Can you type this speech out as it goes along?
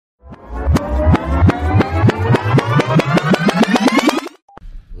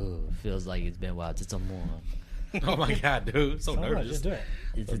feels like it's been a while. It's a more. Oh my god, dude, so nervous. Just do it.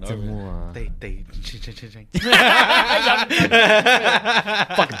 It's a more. They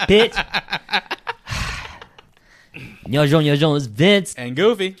Fucking bitch. Yo, it's Vince. and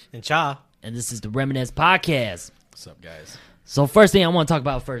Goofy. And Cha. And this is the Reminisce Podcast. What's up, guys? So first thing I want to talk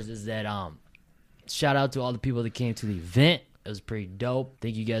about first is that shout out to all the people that came to the event. It was pretty dope.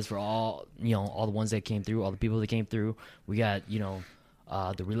 Thank you guys for all the ones that came through, all the people that came through. We got,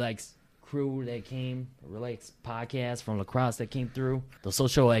 the Relax crew that came, Relax podcast from La Crosse that came through. The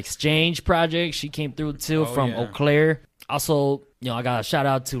Social Exchange Project, she came through too from Eau Claire. Also, I got a shout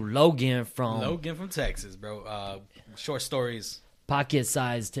out to Logan from Texas, bro. Short stories. Pocket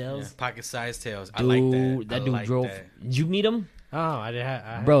Size Tales. Yeah, Pocket Size Tales. Dude, I like that. That dude drove. Did you meet him? Oh, I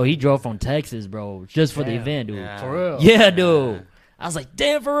did. Bro, he drove from Texas, bro, just for the event, dude. Yeah. For real? Yeah, dude. I was like,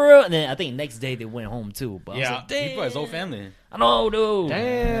 damn, for real. And then I think next day they went home too. But I was like, damn. He brought his whole family. I know, dude.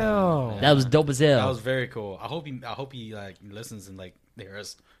 Damn. That was dope as hell. That was very cool. I hope he like listens and like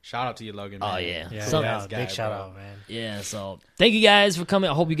hears. Shout out to you, Logan. Man. Oh, yeah. Yeah, Guy, big shout bro. out, man. Yeah, so thank you guys for coming.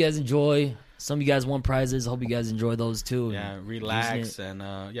 I hope you guys enjoy. Some of you guys won prizes. I hope you guys enjoy those too. Yeah, relax and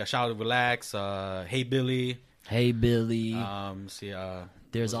shout out to Relax. Hey Billy. Hey, Billy.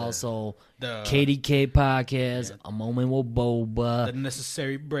 There's also the KDK Podcast, A Moment with Boba, The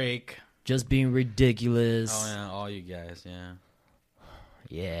Necessary Break. Just Being Ridiculous. Oh yeah, all you guys. Yeah.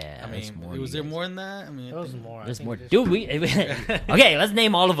 Yeah, I there's mean, more. was there more than that? I mean, There was more. There's more. Dude, okay, let's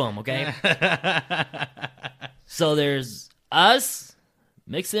name all of them, okay? So there's us,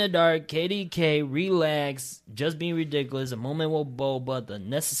 Mix in the Dark, KDK, Relax, Just Being Ridiculous, A Moment with Boba, The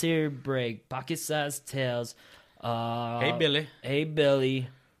Necessary Break, Pocket Size Tales. Hey Billy. Hey Billy.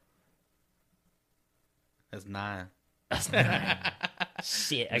 That's 9. That's 9.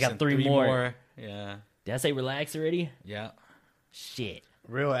 Shit, I got Missing 3 more. Yeah. Did I say Relax already? Yeah. Shit.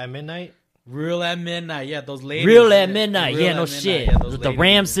 Real at midnight. Real at Midnight. Yeah, those ladies. Real at Midnight. Real Yeah, at no Midnight. shit. Yeah, those the ladies.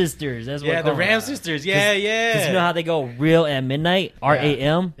 Ram Sisters. That's what Yeah, I the call them. Ram Sisters. Yeah, yeah. Because you know how they go Real at Midnight?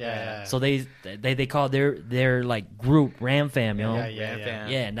 RAM? Yeah. So they call their like group Ram Fam, you know? Yeah. Fam.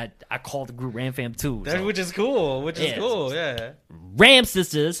 Yeah, and I call the group Ram Fam too. That, So. which is cool. Yeah. Cool. Yeah. Ram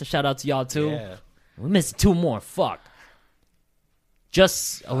Sisters, shout out to y'all too. Yeah. We missed 2 more. Fuck.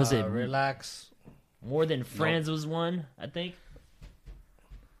 Just was it Relax. More Than Friends was one, I think.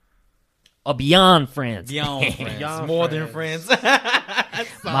 Oh, Beyond Friends. Beyond Friends. Beyond More Friends. than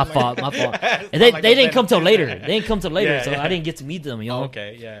friends. My fault. And they like a didn't come till benefit. later. They didn't come till later, Yeah, so yeah. I didn't get to meet them, you know?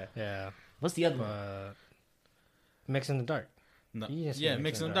 Okay. Yeah. Yeah. What's the other one? Mix in the dark. No. You just Yeah. said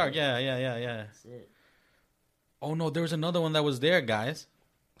Mix in the dark. Yeah. Oh no, there was another one that was there, guys.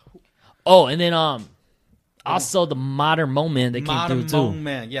 Oh, and then also the Modern Moment that came through too.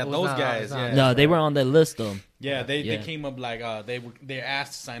 Man. Yeah, It was those not- guys. it was not- Yeah. No, they were on that list though. Yeah, they Yeah. came up like they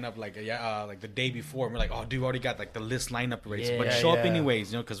asked to sign up like the day before. And we're like, oh, dude, we already got like the list lineup already. Yeah. But show up Yeah.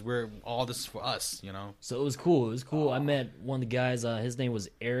 anyways, because we're all this is for us, So it was cool. It was cool. I met one of the guys. His name was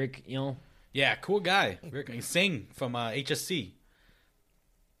Eric. Yeah, cool guy. He sang from HSC,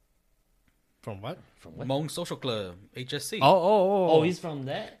 From what? From what? Hmong Social Club, HSC. Oh, he's from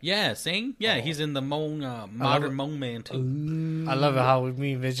that. Yeah, sing. Yeah, he's in the Hmong modern Hmong man too. I love it how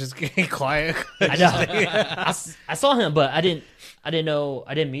me and Mitch just getting quiet. I know. I saw him, but I didn't know.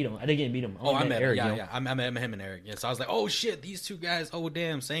 I didn't meet him. I didn't get to meet him. Oh, I met Eric. Eric. Yeah. I met him and Eric. Yeah, so I was like, oh shit, these two guys. Oh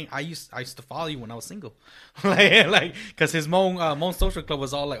damn, saying I used to follow you when I was single, like because his Hmong Social Club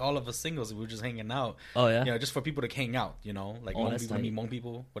was all of us singles. And we were just hanging out. Oh yeah. Just for people to hang out. Like Oh, Hmong that's people to tight. meet Hmong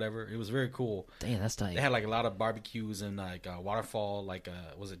people, whatever. It was very cool. Damn, that's tight. They had like a lot of barbecues and like waterfall, like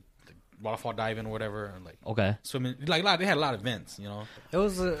was it waterfall diving or whatever, and like Okay. swimming. Like they had a lot of events. It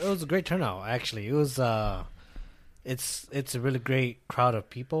was a great turnout. Actually, it was. It's a really great crowd of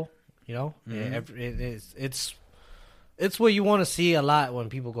people. It's what you want to see a lot when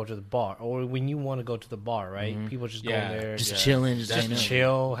people go to the bar, or when you want to go to the bar, right? People just go there, Just Yeah. chilling, just just hanging out.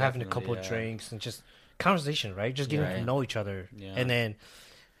 chill, having a Definitely, couple yeah. of drinks, and just conversation, right? Just getting Right. to know each other, Yeah. and then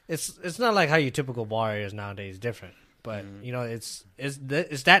it's not like how your typical bar is nowadays. Different, but it's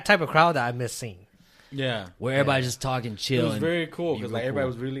that type of crowd that I miss seeing. Yeah. Where everybody's just talking, It chill. was and very cool be because real like everybody cool.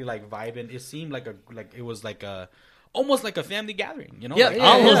 was really like vibing. It seemed like it was like a almost like a family gathering, Yeah, Like,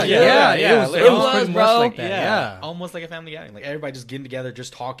 almost, yeah. yeah. It was It pretty was, much bro. like that. Yeah, Yeah. almost like a family gathering. Like everybody just getting together,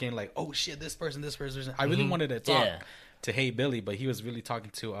 just talking. Like, oh shit, this person. I really wanted to talk Yeah. to Hey Billy, but he was really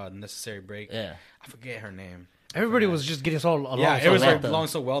talking to Necessary Break. Yeah. I forget her name. Everybody was just getting so along. Yeah, so it was well. like along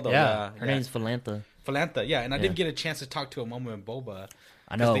so well though. Yeah. Yeah, Her name's Philantha. Philantha. Yeah, and I Yeah. didn't get a chance to talk to a moment with Boba.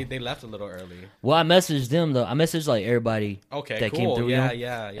 I know. They left a little early. Well, I messaged them though. I messaged like everybody Okay, that cool. came through. Yeah, you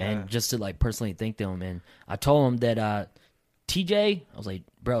know, yeah. And just to like personally thank them, and I told them that TJ. I was like,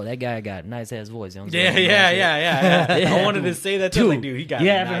 bro, that guy got a nice ass voice. You know what I'm Yeah, saying? yeah. Yeah, I wanted to say that too. Like, dude, he got. You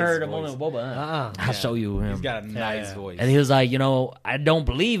a haven't nice heard a voice. moment with Boba. Huh? Yeah. I'll show you him. He's got a nice yeah. voice. And he was like, I don't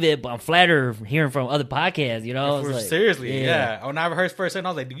believe it, but I'm flattered hearing from other podcasts. You know, I was like, Seriously, yeah. When I heard first second, I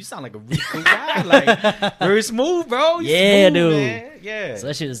was like, dude, you sound like a really cool guy. Like, very smooth, bro. You Yeah, smooth, dude. Man. Yeah. So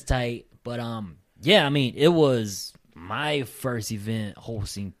that shit was tight. But yeah, I mean, it was my first event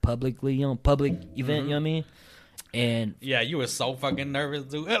hosting publicly, public event. You know what I mean? And Yeah, you were so fucking nervous,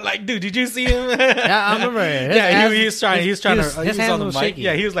 dude. Like, dude, did you see him? Yeah, I remember it. Yeah, he was trying. He was trying his to. He was hands on the was mic. shaky.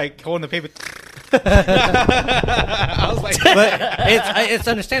 Yeah, he was like holding the paper. I was like, But it's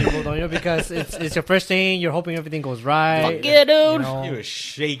understandable though, because it's your first thing. You're hoping everything goes right. fuck yeah, dude. You know. he was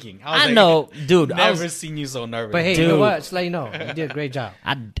shaking. I, was I like, know, dude. Never I seen you so nervous. But hey, you know Dude. what? Just let you know, you did a great job.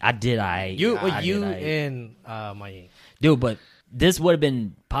 did. You did. and Maying. Dude, but this would have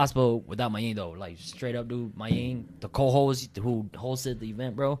been possible without Maying though. Like straight up, dude, Maying, the co-host who hosted the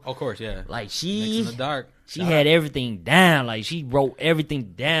event, bro. of course, yeah. Like Mix she in the dark. She had everything down. Like she wrote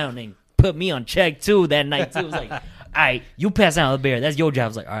everything down and put me on check too that night too. It was like, all right, you pass out the bear. That's your job. I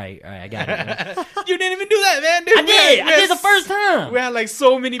was like, all right, I got it. You didn't even do that, man. Dude, I did the first time. We had like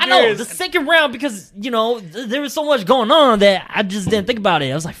so many I know beers. the second round because there was so much going on that I just didn't think about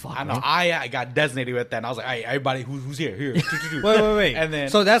it. I was like, fuck. I know. Man. I got designated with that, and I was like, "Hey, everybody, who's here? Here." Wait. And then,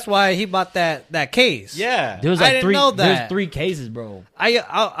 So that's why he bought that case. yeah, There was I like didn't three. know There was that. 3 cases, bro.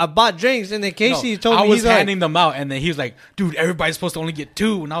 I bought drinks, and then Casey told I me was he's like, handing them out, and then he was like, "Dude, everybody's supposed to only get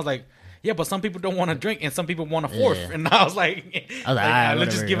 2," and I was like, "Yeah, but some people don't want to drink, and some people want a 4th." Yeah. And I was like, all right,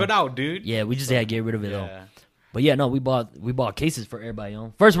 "Let's just whatever, give yo. it out, dude." Yeah, we just had to get rid of it though. Yeah. But yeah, no, we bought cases for everybody.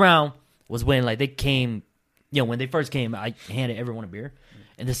 First round was when like they came, when they first came, I handed everyone a beer,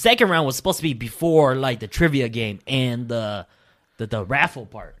 and the second round was supposed to be before like the trivia game and the raffle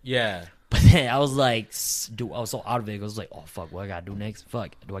part. Yeah. But then I was like, dude, I was so out of it. I was like, oh fuck, what I gotta do next?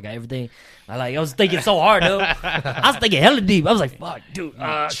 Fuck, do I got everything? I was thinking so hard, though. I was thinking hella deep. I was like, fuck, dude,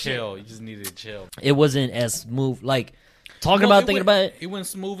 Chill. You just needed to chill. it wasn't as smooth. Like talking No, about it thinking went- about it. It went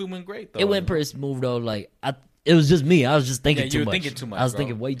smooth. It went great, though. It went pretty smooth though. Like it was just me. I was just thinking Yeah, you too were much. thinking too much, I was bro.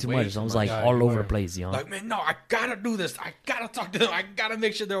 thinking way too Way much. too I was much. like Yeah, all you over were. the place, Like, man, no, I gotta do this. I gotta talk to them. I gotta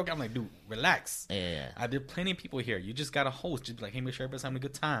make sure they're okay. I'm like, dude, relax. Yeah, There are plenty of people here. You just gotta host. Just be like, hey, make sure everybody's having a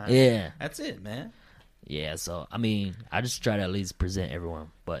good time. yeah, That's it, man. yeah. So I mean, I just try to at least present everyone.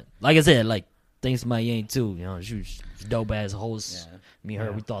 But like I said, like thanks to my Yang too. She was dope ass host. Yeah. Me and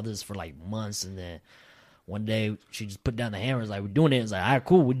her, we thought this for like months, and then one day she just put down the hammer. Like we're doing it. It's like, all right,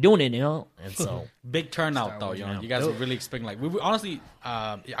 cool, we're doing it. And so Big turnout, Start though. working out. You guys were really expecting like we were, honestly.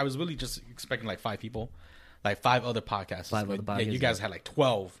 I was really just expecting like 5 people, like 5 other podcasts. 5 other Yeah, you podcasts, guys yeah. had like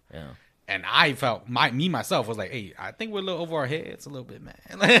 12. yeah. And I felt myself was like, hey, I think we're a little over our heads a little bit,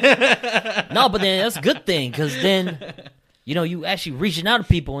 man. No, but then that's a good thing because then you actually reaching out to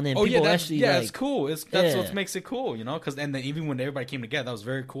people, and then people actually like, it's cool. That's Yeah. what makes it cool, because and then even when everybody came together, that was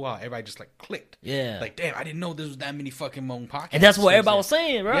very cool. How everybody just like clicked. Yeah. like damn, I didn't know there was that many fucking Hmong podcasts. and that's what You know everybody was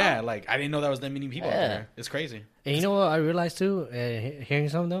saying, bro. Yeah, like I didn't know there was that many people out Yeah. there. It's crazy. And you know what I realized too, hearing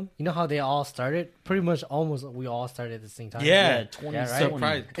some of them. You know how they all started? Pretty much, almost we all started at the same time. Yeah, 20, Yeah, right?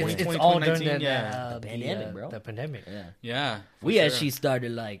 Surprise. It's 2020, all during 2019, the, yeah. The pandemic, bro. The pandemic. Yeah. Yeah, for We sure. actually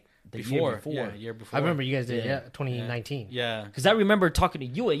started like the year before. Yeah, year before. I remember you guys did, Yeah. 2019. Yeah. Because I remember talking to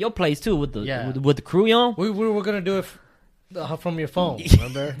you at your place too with the Yeah. with the crew, We were gonna do it from your phone.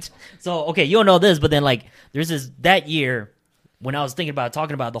 Remember? So okay, you don't know this, but then like there's that year when I was thinking about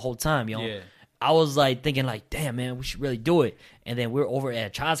talking about it the whole time, Yeah. I was like thinking like, damn man, we should really do it. And then we're over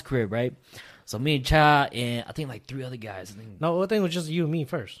at Cha's crib, right? So me and Cha and I think like 3 other guys. No, I think it was just you and me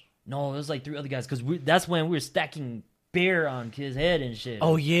first. No, it was like 3 other guys because that's when we were stacking beer on Kid's head and shit.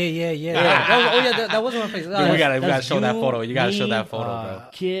 Oh yeah. That was my face. Dude, we gotta that's show that you, photo. You gotta show me, that photo, bro.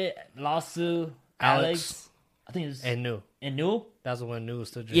 Kid, Lasu, Alex. I think it was and new. and New. That's when new was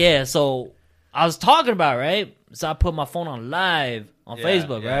still drinking. Yeah, so I was talking about it, right? So I put my phone on live on Yeah,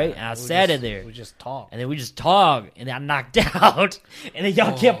 Facebook, yeah. right? And I We sat just- in there. We just talked. And then we just talked, and then I knocked out, and then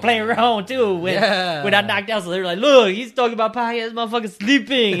y'all kept playing around too when I knocked out. So they were like, "Look, he's talking about podcast, motherfucker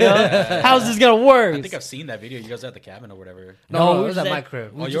sleeping. How's this gonna work?" I think I've seen that video. You guys are at the cabin or whatever. No, we it were was just at my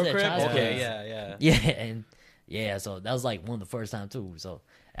crib. we Oh, were your just at crib? Cha's Okay, place. yeah. Yeah, and yeah, so that was like one of the first time too. So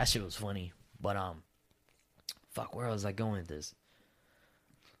that shit was funny. But fuck, where was I going with this?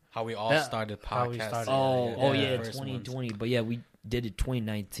 How we all Yeah, started how we podcasting. started. Oh yeah, first 2020. ones. But yeah, we did it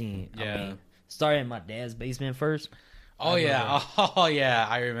 2019. Yeah. I mean, started in my dad's basement first. Oh yeah,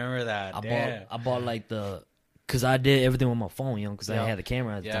 I remember that. I bought like cause I did everything with my phone, cause I Yeah. had the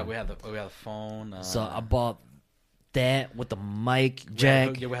camera at the Yeah, time. we had the phone. So I bought that with the mic We had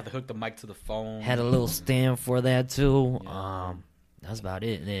jack. to we had to hook the mic to the phone. Had a little stand for that too. Yeah. That's about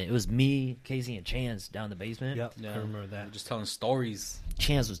it. And then it was me, Casey, and Chance down in the basement. Yep, Yeah. I remember We that. were just telling stories.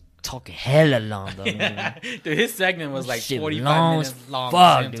 Chance was talking hella long though. Man. Dude, his segment was like Shit 45 long minutes as long.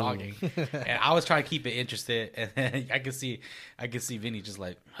 fuck, Him dude. talking, and I was trying to keep it interested, and then I could see Vinny just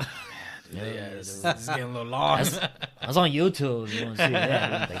like, man, dude, this is getting a little long. I was on YouTube. You want to see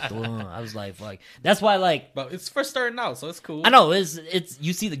that? I was like, fuck. That's why, like, But it's first starting out, so it's cool. I know it's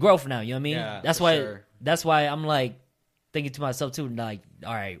you see the growth now. You know what I mean? Yeah, that's for why. sure. That's why I'm like thinking to myself too. Like,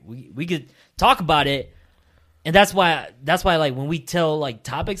 all right, we could talk about it, and that's why like when we tell like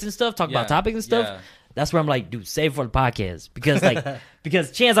topics and stuff, talk about Yeah, topics and stuff. yeah. That's where I'm like, dude, save it for the podcast because like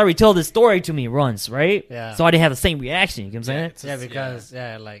because Chance already told this story to me once, right? Yeah. So I didn't have the same reaction. You know what I'm saying? It's Yeah, just- because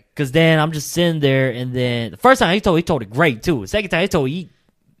like Because then I'm just sitting there, and then the first time he told it great too. The second time he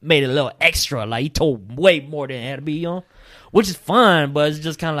made it a little extra, like he told way more than it had to be, you know, which is fun, but it's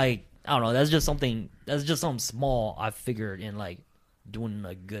just kind of like I don't know. That's just something small I figured in like doing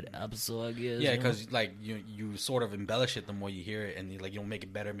a good episode, I guess. Yeah, you know? because like you sort of embellish it the more you hear it, and you'll make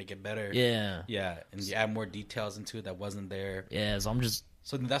it better. yeah, And you add more details into it that wasn't there. yeah. So I'm just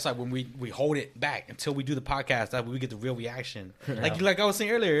So that's why when we hold it back until we do the podcast, that way we get the real reaction. Like I was saying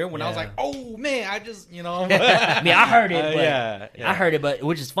earlier, when I was Yeah. like, "Oh man, I just I mean I heard it, but yeah. I heard it, but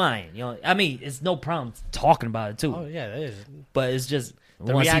which is fine. You know, I mean it's no problem talking about it too, oh yeah, that is. but it's just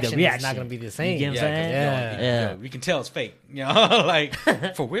The I wanna see reaction is not gonna be the same. You get what I'm saying? Yeah. Yeah. We can tell it's fake. You know, like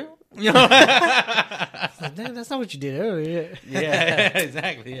for real. You know, Damn, that's not what you did earlier. yeah,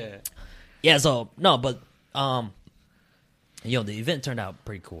 exactly. Yeah. Yeah. So no, but the event turned out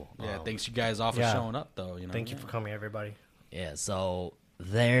pretty cool. Yeah, thanks you guys all for Yeah. showing up, though. You know, Thank you for coming, everybody. Yeah, so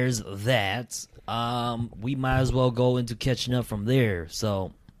there's that. We might as well go into catching up from there.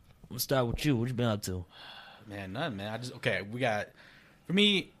 So let's start with you. What you been up to? Man, none, man. We got. For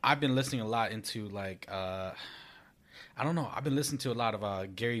me, I've been listening a lot into like, I don't know. I've been listening to a lot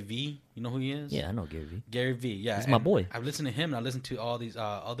of Gary V. You know who he is? Yeah, I know Gary V. Gary V. Yeah, He's my and boy. I've listened to him, and I listened to all these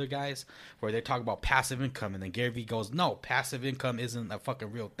other guys where they talk about passive income, and then Gary V goes, "No, passive income isn't a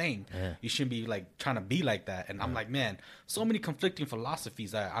fucking real thing. Yeah. You shouldn't be like trying to be like that." And I'm like, man, so many conflicting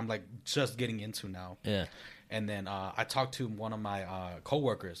philosophies that I'm like just getting into now. Yeah. And then I talked to one of my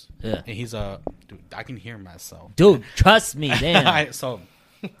coworkers. Yeah. And he's dude, I can hear myself. Dude, trust me, damn. So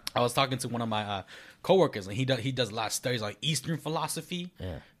I was talking to one of my coworkers, and he does a lot of studies on Eastern philosophy.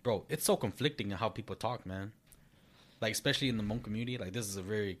 Yeah. Bro, it's so conflicting in how people talk, man. Like especially in the Hmong community, like this is a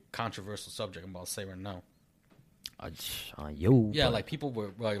very controversial subject. I'm about to say right now. Yo. Yeah, but- like people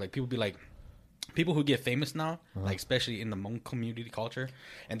were like people be like. People who get famous now, like especially in the Hmong community culture,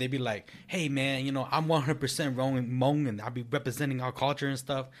 and they be like, "Hey man, you know I'm 100% Hmong, and I'll be representing our culture and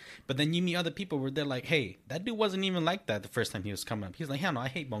stuff." But then you meet other people where they're like, "Hey, that dude wasn't even like that the first time he was coming up." He's like, "Hell no, I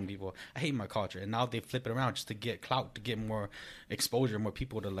hate Hmong people. I hate my culture." And now they flip it around just to get clout, to get more exposure, more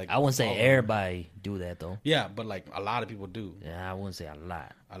people to like. I wouldn't say follow. everybody do that though. Yeah, but like a lot of people do. Yeah, I wouldn't say a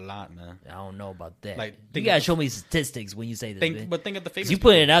lot. A lot, man. I don't know about that. Like, you think gotta of- show me statistics when you say this. man. But think of the famous. you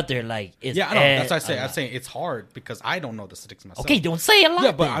people. put it out there like it's Yeah, I know. That's what I say. a I'm lot. saying it's hard because I don't know the statistics myself. Okay, don't say a lot.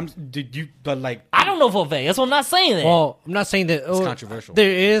 Yeah, but then. But like, I don't know for a fact. That's what I'm not saying. That. Well, I'm not saying that controversial. There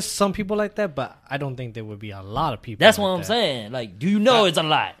is some people like that, but I don't think there would be a lot of people. That's like what I'm that. saying. Like, do you know it's a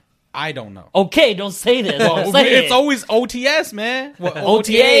lot? I don't know. Okay, don't say that. That's what I'm saying. It's always OTS, man. Well,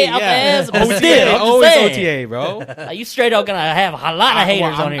 OTA out the ass, but OTA, still, I'm just always saying. OTA, bro. Like, you straight up gonna have a lot of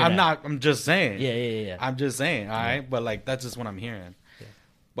haters on here. I'm now. not. I'm just saying. Yeah. I'm just saying. All right, but like that's just what I'm hearing.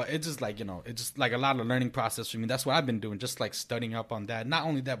 But it's just like it's just like a lot of learning process for me. That's what I've been doing, just like studying up on that. Not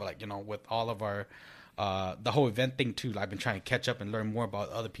only that, but like with all of our the whole event thing too. I've been trying to catch up and learn more about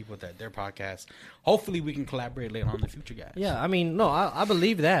other people that their podcasts. Hopefully, we can collaborate later on in the future, guys. Yeah, I mean, no, I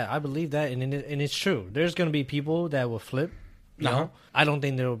believe that. I believe that, and it's true. There's gonna be people that will flip. You Uh-huh. know, I don't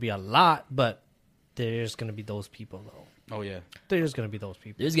think there will be a lot, but there's gonna be those people though. Oh yeah. There's gonna be those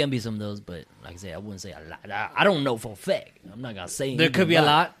people. There's gonna be some of those, but like I said, I wouldn't say a lot. I don't know for a fact. I'm not gonna say There could be a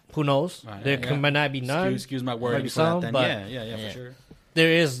lot. Who knows? Right, there yeah. might not be none. Excuse my Might word be for that some, then. but Yeah, Yeah. for sure.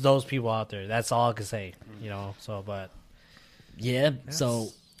 there is those people out there. That's all I can say. You know. So, but Yeah. So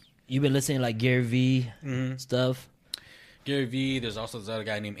you've been listening to, like Gary V stuff. Gary V. There's also this other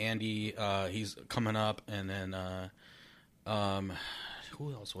guy named Andy. He's coming up, and then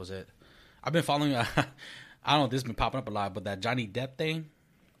who else was it? I've been following. I don't know. This has been popping up a lot, but that Johnny Depp thing.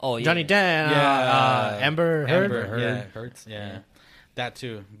 Oh yeah. Johnny Depp, Amber Heard. Yeah, Hurts. Yeah, that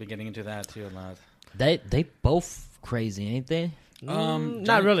too. Been getting into that too a lot. They both crazy, ain't they? Not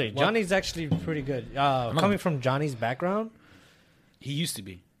Johnny- really. what- Johnny's actually pretty good. Coming from Johnny's background, He used to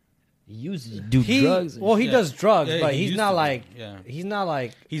be. He used to do He drugs. and he shit. does drugs, Yeah, but he he's used not to be. like Yeah. he's not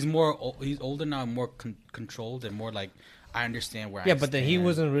like He's older now, and more controlled, and more like I understand where. yeah. I But then he stand,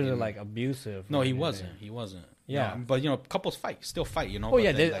 wasn't really you know. like abusive. No, or he anything. wasn't. He wasn't. Yeah. No, but couples still fight. You know. Oh but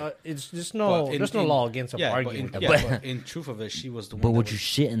yeah, then, it's just but there's no law against him arguing. But with them. but in truth of it, she was the one. But that would was, you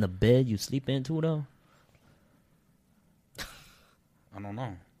shit in the bed you sleep into though? I don't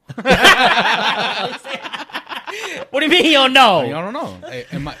know. What do you mean you don't know? I don't know.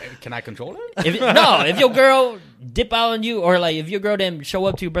 Can I control it? If your girl dip out on you, or like if your girl didn't show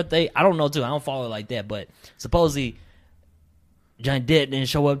up to your birthday, I don't know too. I don't follow it like that, but supposedly Johnny Depp didn't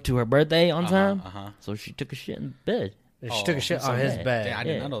show up to her birthday on time, so she took a shit in bed. She took a shit on his bad. bed. Damn, I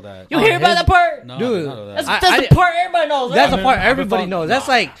did not know that. You Oh, hear about his- that part? No, Dude, I did not know that. That's the part everybody knows. That's right? the part I've been everybody following- knows. That's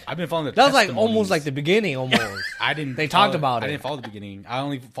like I've been following the. that was like testimonies. almost like the beginning almost. I didn't. They talked follow- about I it. didn't follow the beginning. I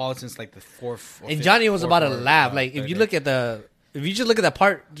only followed since like the fourth. Or And fifth- Johnny was fourth about to or, laugh. Like if third you day. look at if you just look at that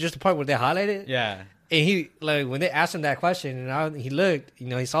part, just the part where they highlighted, Yeah. and he like when they asked him that question, and he looked,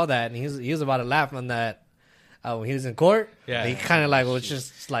 he saw that, and he was about to laugh on that when he was in court. Yeah. he kind of like was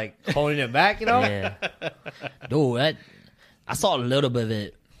just like holding it back, Yeah. Dude, I saw a little bit of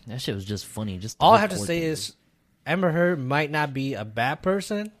it. That shit was just funny. Just the All I whole have to court say thing. is, Amber Heard might not be a bad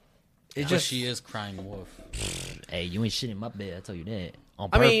person. It But just she is crying wolf. hey, you ain't shitting in my bed. I tell you that on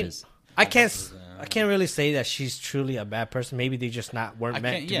I mean, purpose. I can't really say that she's truly a bad person. Maybe they just weren't I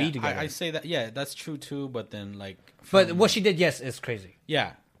meant can't. to Yeah, be together. I say that. Yeah, that's true too. But then like. but from- what she did, yes, is crazy.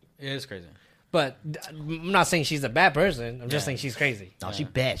 Yeah, it is crazy. But I'm not saying she's a bad person. I'm just Yeah. saying she's crazy. No, she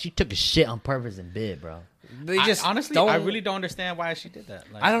bad. She took a shit on purpose in bed, bro. They just honestly, don't, I really don't understand why she did that.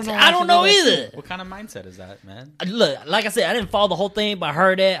 Like, I don't know. I don't know either. What kind of mindset is that, man? Look, like I said, I didn't follow the whole thing, but I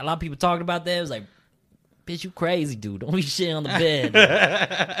heard that a lot of people talking about that. It was like, bitch, you crazy, dude. Don't be shitting on the bed,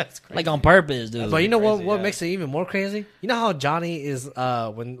 That's crazy. like on purpose, dude. But you know crazy, what yeah. makes it even more crazy? You know how Johnny is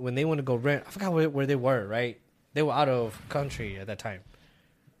when they want to go rent. I forgot where they were. Right, they were out of country at that time,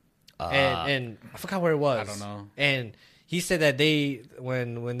 and I forgot where it was. I don't know. And he said that they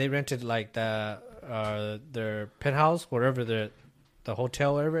when they rented like their penthouse, wherever the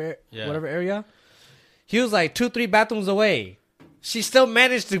hotel, whatever Yeah. whatever area, he was like 2-3 bathrooms away. She still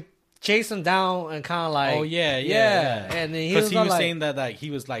managed to chase him down and kind of like, Oh yeah. And then he Because was, he was like, saying that like he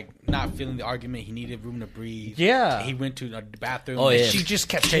was like not feeling the argument. He needed room to breathe. Yeah. He went to the bathroom. Oh, and yeah. she just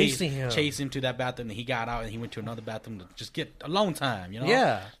kept chased chasing him. him to that bathroom. And he got out and he went to another bathroom to just get alone time. You know.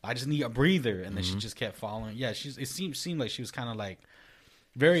 Yeah. I just need a breather, and then she just kept following. Yeah, it seemed like she was kind of like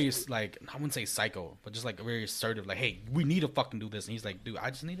very like I wouldn't say psycho, but just like very assertive. Like, hey, we need to fucking do this. And he's like, dude, I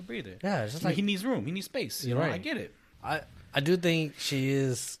just need a breather. Yeah, it's just I mean, like- he needs room. He needs space. You know, Right. I get it. I do think she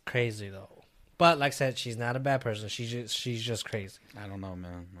is crazy though, but like I said, she's not a bad person. She's just crazy. I don't know,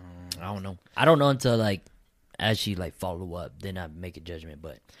 man. I don't know. I don't know until like as she like follow up, then I make a judgment.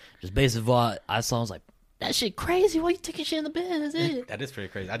 But just based on what I saw, I was like, that shit crazy. Why you taking shit in the bed? That's it. That is pretty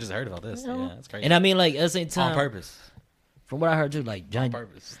crazy. I just heard about this. You know? Yeah, it's crazy. And I mean, like at the same time, on purpose. from what I heard too, like Johnny, On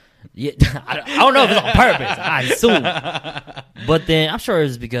purpose. yeah, I don't know if it's on purpose. I assume, but then I'm sure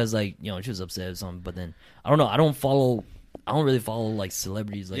it's because like she was upset or something. But then I don't know. I don't really follow like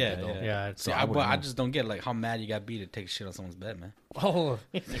celebrities like that. Though. Yeah, it's- See, I wouldn't I know. just don't get like how mad you got to be to take shit on someone's bed, man. Oh,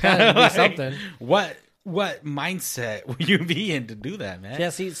 it's gotta be something. What mindset would you be in to do that, man? Yeah,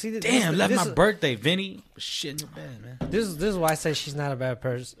 see, Damn, left this my birthday, Vinny. Shit in your bed, man. This is why I say she's not a bad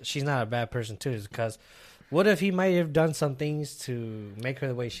person. She's not a bad person too, is because what if he might have done some things to make her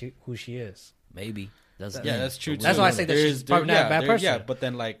the way who she is? Maybe that's Yeah, that's true. That's too. why I say that There she's is- probably not a bad person. Yeah, but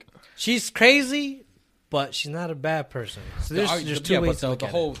then like She's crazy, but she's not a bad person. So there's two ways to look the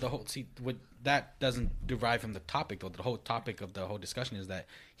at whole see what that doesn't derive from the topic though. The whole topic of the whole discussion is that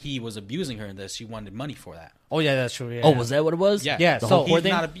he was abusing her and that she wanted money for that. it. Oh yeah, that's true. Yeah. Oh, was that what it was? Yeah, Yeah, The so- whole he's court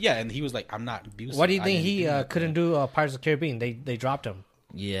thing? not and he was like, I'm not abusing. Why do you I think didn't he do that. couldn't do Pirates of the Caribbean? They dropped him.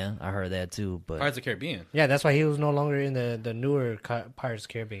 Yeah, I heard that too. But Pirates of the Caribbean? Yeah, that's why he was no longer in the newer Pirates of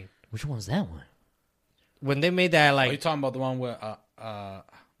the Caribbean. which one's that one? When they made that, Are you like, talking about the one where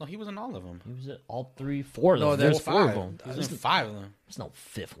no, he was in all of them. He was at all three, four of them. No, There's there's four of five. them. He was in five of them. There's no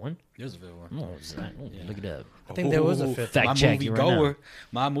fifth one. There's a fifth one. No, it's not. Look it up. I think there was a fifth. Fact my check movie you right goer.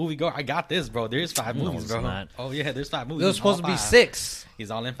 My movie goer. I got this, bro. There's five No, movies, it's bro. not. Oh yeah, there's five movies. There was He's all supposed to be five. 6.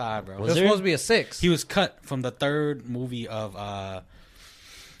 He's all in five, bro. There was there? supposed to be a 6. He was cut from the third movie of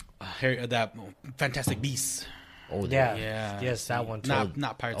that Fantastic Beasts. Oh, Yeah. Yeah. Yes, that one too.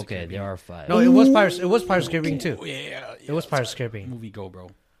 Not Pirates of the Okay, Caribbean. there are five. No, it was Pirates. It was Pirates of the Caribbean too. Yeah. It was Pirates of the Caribbean. Movie go, bro.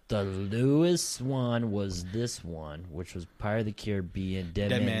 The newest one was this one, which was Pirate of the Caribbean, Dead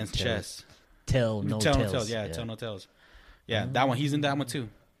Man's Chest. Tell No Tales. Yeah, Tell No Tales. Yeah, that one. He's in that one too.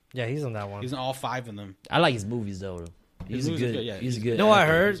 Yeah, he's on that one. He's in all five of them. I like his movies though. He's a good. yeah, he's a good. No, I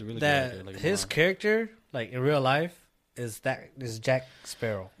actor. heard He's a really good that actor, like, his wow. character, like in real life, is Jack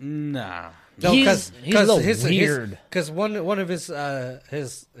Sparrow. Nah. No, He's a little weird. Because one of his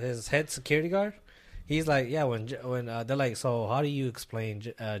head security guard, he's like, yeah, when they're like, so how do you explain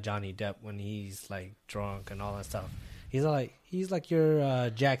Johnny Depp when he's like drunk and all that stuff? He's like your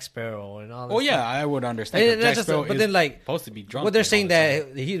Jack Sparrow and all that. Oh stuff. yeah, I would understand. And 'cause that's Jack just, Sparrow but is then like supposed to be drunk. what they're all saying the time.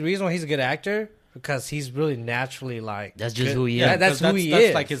 that the reason why he's a good actor because he's really naturally like That's just good. who he is. Yeah, that's 'cause who he that's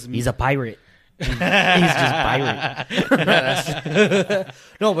is. like his. He's a pirate. He's just pirate.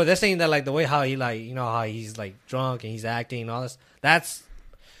 No, but they're saying that like the way how he like how he's like drunk and he's acting and all this. That's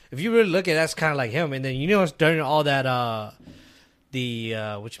if you really look at it, that's kind of like him. And then during all that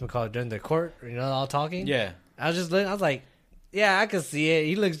whatchamacallit, during the court, all talking. Yeah. I was like, yeah, I can see it.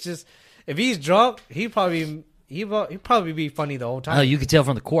 He looks just if he's drunk, he'd probably be funny the whole time. Oh, you could tell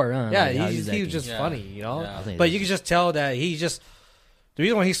from the court, huh? Yeah, like, how he was acting. just Yeah. funny, Yeah. I think But that's you can just tell that the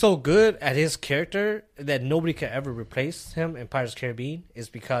reason why he's so good at his character that nobody could ever replace him in Pirates of the Caribbean is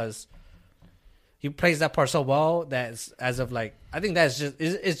because he plays that part so well that as of like I think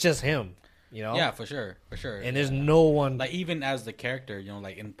it's just him, Yeah, for sure. And there's no one Like even as the character,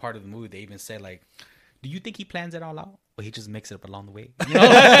 like in part of the movie, they even say like, "Do you think he plans it all out, or he just makes it up along the way?"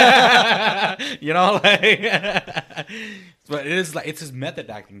 Like. But it is like it's his method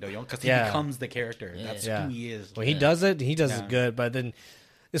acting though, because he Yeah. becomes the character. That's Yeah. who he is. when he does it Yeah. good. But then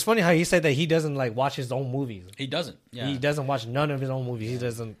it's funny how he said that he doesn't like watch his own movies. He doesn't. Yeah. He doesn't watch none of his own movies. He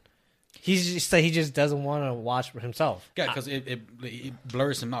doesn't. He just doesn't want to watch himself. Yeah, because it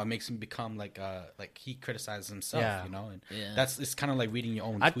blurs him out. It makes him become like he criticizes himself, Yeah. and Yeah. it's kind of like reading your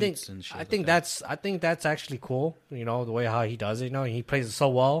own I tweets think and shit. I think that's actually cool. The way how he does it. He plays it so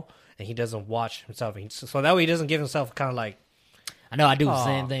well, and he doesn't watch himself. So that way he doesn't give himself kind of like. I know I do the Aw.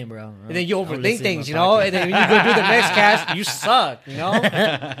 same thing, bro. And then you I'm overthink listening to things, my podcast. and then when you go do the next cast, you suck,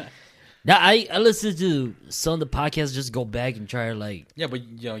 Now I listen to some of the podcasts, just go back and try to like. Yeah, but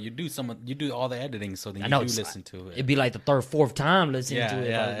you do all the editing, so then I you know do it's- listen to it. It'd be like the third, fourth time listening Yeah, to it.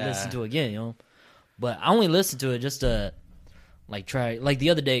 yeah, if I yeah. listen to it again, But I only listen to it just to like try. Like the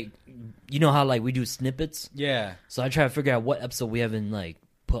other day, you know how like we do snippets. Yeah, So I try to figure out what episode we haven't like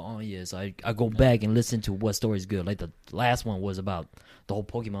put on yet. So I go back and listen to what story's good. Like the last one was about the whole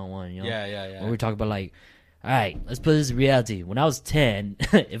Pokemon one. yeah. When we talk about like, all right, let's put this in reality. When I was 10,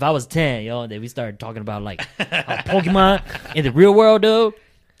 if I was 10, then we started talking about like how Pokemon in the real world, dude.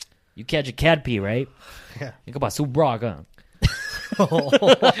 You catch a Caterpie, right? Yeah. Think about Super Brock, huh? You know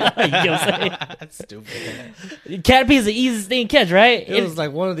what I'm saying? That's stupid. Caterpie is the easiest thing to catch, right? it was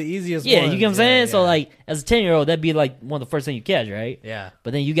like one of the easiest. yeah, ones. you get what I'm saying? Yeah, So yeah. like, as a 10-year-old, that'd be like one of the first things you catch, right? yeah.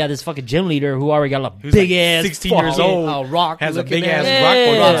 But then you got this fucking gym leader who already got a Who's big like ass 16 years fucking- old. rock Has a looking big ass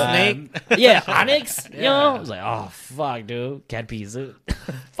Yeah. rock Rock snake. Yeah, Onyx. You Yeah. know, I was like, oh fuck, dude, Caterpie's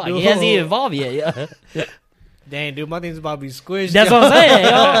fuck. He Dude. hasn't even evolved yet. Yeah. Dang, dude, my thing's about to be squished. That's yo. what I'm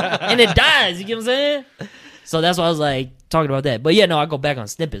saying, and it dies. You get what I'm saying? So that's why I was like talking about that. But yeah, no, I go back on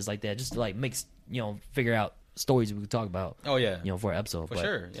snippets like that just to like make figure out stories we could talk about. Oh yeah, For an episode. for But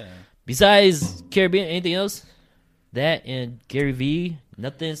sure. Yeah. Besides Caribbean, anything else? That and Gary V.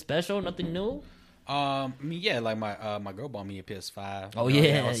 Nothing special. Nothing new. I mean, yeah, like my girl bought me a PS5. Oh, You know,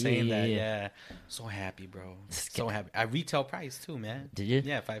 yeah, I was saying yeah, that. yeah. Yeah, so happy, bro. So happy. At retail price too, man. Did you?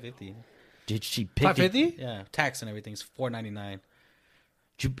 Yeah, $550. Did she pick it? $550? Yeah, tax and everything's $499.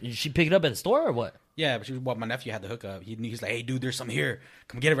 Did she pick it up at the store or what? Yeah, but my nephew had the hookup. He's like, hey, dude, there's some here.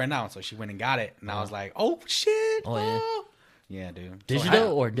 Come get it right now. So she went and got it, and I was like, oh shit. Oh, yeah. Yeah, dude.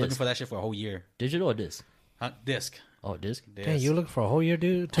 Digital or looking disc? for that shit for a whole year. Digital or disc? Disc. Oh, disc. Dang, you looking for a whole year,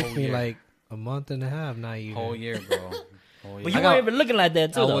 dude? It took Whole me year. like a month and a half. Now you Whole year, bro. Whole year. But you I got- weren't even looking like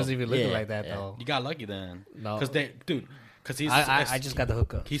that too. I though. wasn't even looking Yeah, like that yeah. though. You got lucky then. No. Because he's. I just got the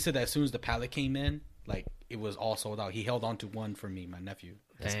hookup. He said that as soon as the pallet came in, like it was all sold out. He held on to one for me, my nephew.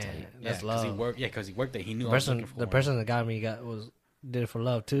 That's Damn, tight. that's Because he love. worked. Yeah, because he worked there. He knew The I was person, looking for the one. person that got me did it for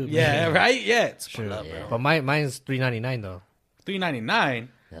love too. Yeah, man. right. Yeah, it's for Sure. love, Yeah. bro. But mine's $3.99 though. $399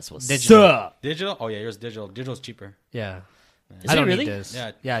 That's what's Digital. up. digital. Oh yeah, yours digital. Digital's cheaper. Yeah. Is I it don't really? need this.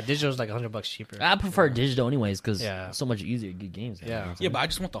 Yeah. Yeah, digital's like $100 cheaper. I prefer digital anyways because Yeah. it's so much easier to get games. Yeah. Yeah, but I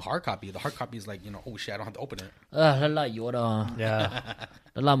just want the hard copy. The hard copy is like, oh shit, I don't have to open it. Lala, Yoda. Yeah.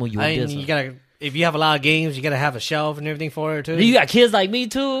 Lala mo I mean, Yoda. you gotta if you have a lot of games, you gotta have a shelf and everything for it too. You got kids like me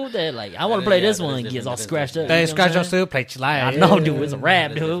too that like I want to play Yeah, this that one is and gets different, all that is scratched up. different. They you know what scratch I'm us saying? too, play Chile. I know, dude. It's a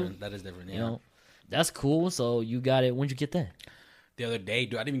wrap, That is dude. different. That is different. Yeah. You know, that's cool. So you got it. When'd you get that? The other day,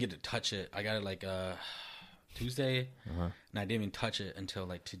 dude, I didn't even get to touch it. I got it like Tuesday, and I didn't even touch it until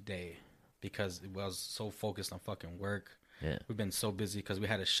like today because it was so focused on fucking work. Yeah. We've been so busy because we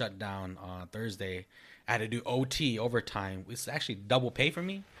had to shut down on Thursday. I had to do OT overtime. It's actually double pay for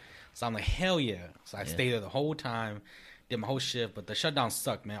me. So I'm like, hell yeah. So I stayed there the whole time, did my whole shift. But the shutdown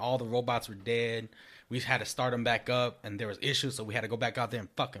sucked, man. All the robots were dead. We had to start them back up, and there was issues, so we had to go back out there and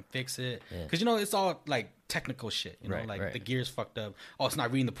fucking fix it. Because, it's all, like, technical shit. The gear's fucked up. Oh, it's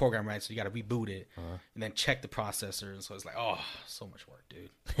not reading the program right, so you got to reboot it. And then check the processor. And so it's like, oh, so much work,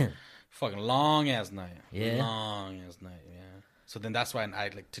 dude. Fucking long-ass night. Yeah. Long-ass night, man. So then that's why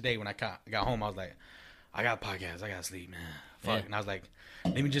today when I got home, I was like, I got a podcast. I got to sleep, man. Fuck. Yeah. And I was like,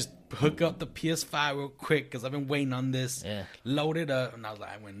 let me just hook up the PS5 real quick because I've been waiting on this. Yeah. Load it up. And I was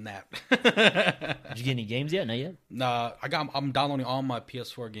like, I went nap. Did you get any games yet? Not yet? Nah, I'm downloading all my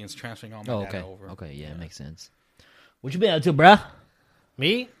PS4 games, transferring all my data over. Okay, yeah, makes sense. What you been up to, bruh?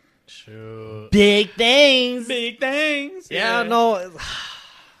 Me? Shoot. Big things. Big things. Yeah, no.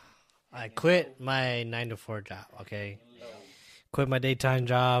 I quit my 9 to 4 job, okay? Quit my daytime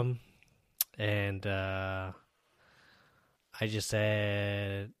job. And I just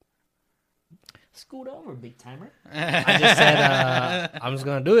said, Scoot over, big timer. I'm just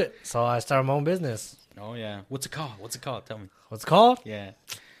going to do it. So I started my own business. Oh, yeah. What's it called? Tell me. What's it called? Yeah.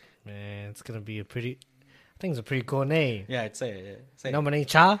 Man, it's going to be I think it's a pretty cool name. Yeah, I'd say it. Yeah. Say You know my name,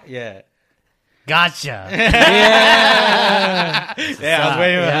 Cha? it. Yeah. Gotcha. Yeah, I was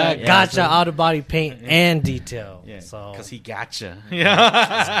waiting. Yeah, Yeah, gotcha. so- Auto body paint and detail. Yeah, So, because he gotcha.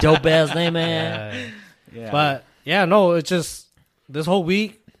 Yeah. Dope ass name, man. yeah. Yeah. But yeah, no, it's just this whole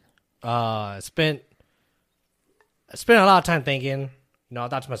week. I spent a lot of time thinking. I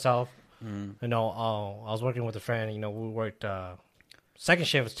thought to myself, I was working with a friend. We worked second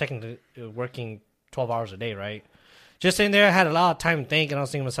shift was technically working 12 hours a day, right? Just sitting there, I had a lot of time to think, and I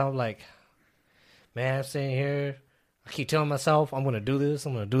was thinking to myself, like, man, I'm sitting here. I keep telling myself I'm gonna do this,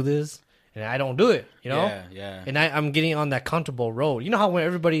 and I don't do it. Yeah. And I'm getting on that comfortable road. You know how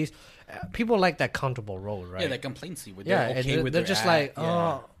when people like that comfortable road, right? Yeah, that complacency with Yeah, they're and okay with they're their just act. like, Yeah.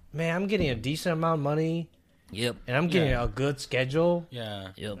 oh man, I'm getting a decent amount of money, Yep. and I'm getting Yeah. a good schedule. Yeah.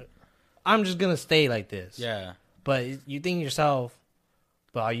 Yep. I'm just gonna stay like this. Yeah. But you think to yourself,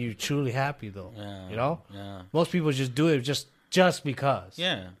 but are you truly happy though? Yeah. Yeah. Most people just do it just because.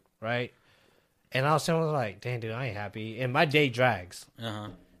 Yeah. Right. And I was like, dang, dude, I ain't happy, and my day drags. Uh-huh.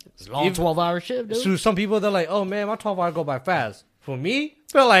 It's a long 12-hour shift, dude. So some people, they're like, oh man, my 12 hours go by fast. For me,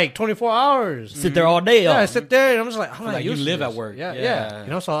 it felt like 24 hours. Sit there all day, Yeah, I y'all. sit there and I'm just like, I'm not like you used to live this. at work. Yeah, Yeah.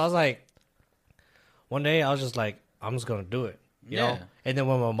 yeah. So I was like, one day I was just like, I'm just gonna do it. You know. And then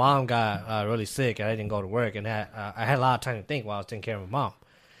when my mom got really sick and I didn't go to work, and I had a lot of time to think while I was taking care of my mom,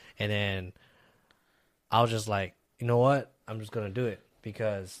 and then I was just like, you know what? I'm just gonna do it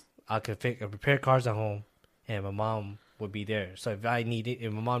because I could prepare cars at home, and my mom would be there. So if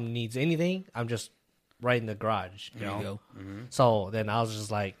my mom needs anything, I'm just right in the garage. You There know. you go. So then I was just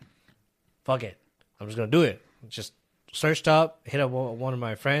like, fuck it. I'm just going to do it. Just searched up, hit up one of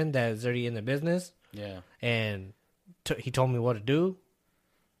my friends that is already in the business, Yeah. and he told me what to do.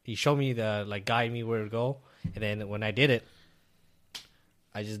 He showed me guide me where to go. And then when I did it,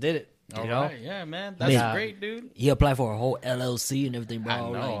 I just did it. All you know? right. Yeah, man. That's Yeah. great, dude. He applied for a whole LLC and everything, bro. I know.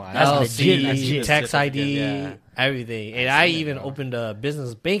 Like, I that's know. legit. I see the tax ID, certificate, yeah. everything. And I even opened a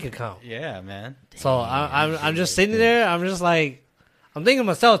business bank account. Yeah, man. So I'm just sitting there. I'm just like, I'm thinking to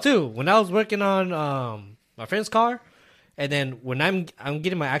myself too. When I was working on my friend's car, and then when I'm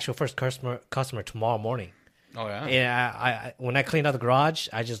getting my actual first customer tomorrow morning, Oh, yeah. and I when I cleaned out the garage,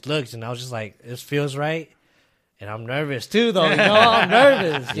 I just looked and I was just like, this feels right, and I'm nervous too though. I'm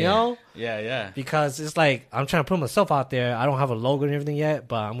nervous, you know, Yeah, yeah. because it's like I'm trying to put myself out there. I don't have a logo and everything yet,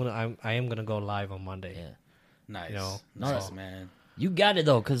 but I am gonna go live on Monday. Yeah. Nice. You know, Nice, so- man. You got it,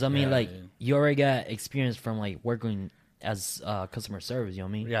 though, because, I mean, Yeah, like, dude. you already got experience from, like, working as customer service, you know what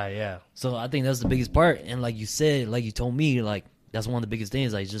I mean? Yeah. So I think that's the biggest part. And like you said, like you told me, like, that's one of the biggest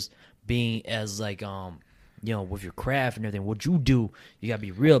things, like, just being as, like, with your craft and everything, what you do, you gotta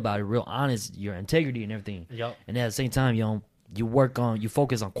be real about it, real honest, your integrity and everything. Yep. And at the same time, you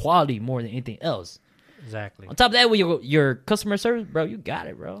focus on quality more than anything else. Exactly. On top of that, with your customer service, bro, you got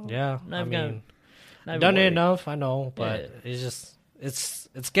it, bro. Yeah. Not I even mean, gonna- not even done it worried. enough, I know, but Yeah. it's just it's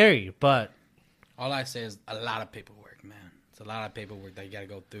scary, but All I say is a lot of paperwork, man. It's a lot of paperwork that you got to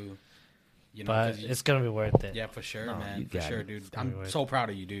go through. You know, but 'cause you- it's gonna be worth it. yeah, for sure, No, man. you For got sure, it. dude. gonna be I'm worth so proud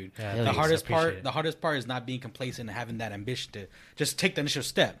of you, dude. Yeah, the thanks, hardest I appreciate part, it. the hardest part is not being complacent and having that ambition to just take the initial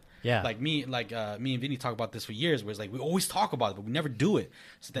step. Yeah. Like me and Vinny talk about this for years, where it's like we always talk about it, but we never do it.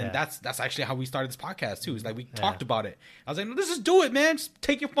 So then that's actually how we started this podcast too. It's like we talked about it. I was like, no, let's just do it, man. Just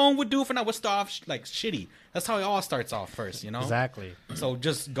take your phone. We'll do it for now. We'll start off like shitty. That's how it all starts off first, you know. Exactly. So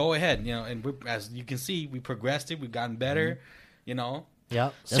just go ahead, you know. And as you can see, we progressed it. We've gotten better, you know.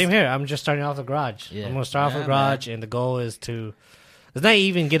 Yeah. Same here. I'm just starting off the garage. Yeah. I'm gonna start off the garage, and the goal is to. It's not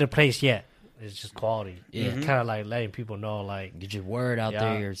even get a place yet. It's just quality. Yeah. It's kind of like letting people know, like Get your word out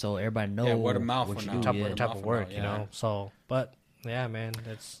there so everybody knows. Yeah, word of mouth what for you now. do. Yeah. type of work, Yeah. you know. So, but yeah, man,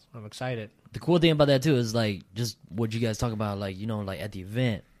 I'm excited. The cool thing about that too is like just what you guys talk about, like, you know, like at the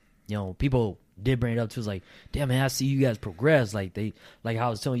event, you know, people did bring it up too. It's like, damn, man, I see you guys progress. Like like how I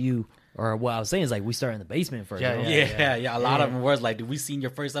was telling you, or what I was saying is like we started in the basement first. Yeah, you know? Yeah. A lot of them was like, "Did we seen your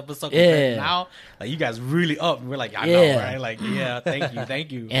first episode? Yeah. Now, like you guys really up." And we're like, "I Yeah. know, right?" Like, yeah,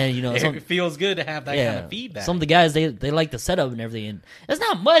 thank you. And you know, it feels good to have that kind of feedback. Some of the guys they like the setup and everything. And it's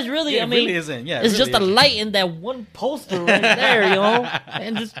not much really. Yeah, I it mean, really isn't. Yeah, it it's really just a isn't. light in that one poster right there, you know,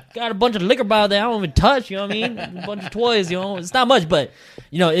 and just got a bunch of liquor bottle that I don't even touch. You know what I mean? A bunch of toys. You know, it's not much, but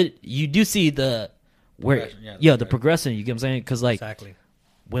you know, you do see the Progression, the progression. You get what I'm saying? Because like Exactly.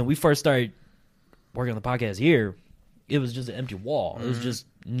 when we first started working on the podcast here, it was just an empty wall. It was just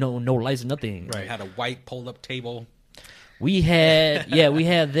no lights or nothing. We had a white pulled up table, We had we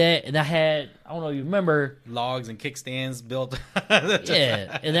had that, and I don't know if you remember. logs and kickstands built.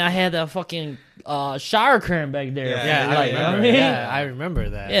 Yeah, and then I had that fucking shower curtain back there. Yeah, like, I you know what I remember. mean? Yeah, I remember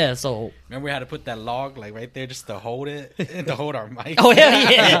that. Yeah, so Remember, we had to put that log like right there just to hold it, to hold our mic. oh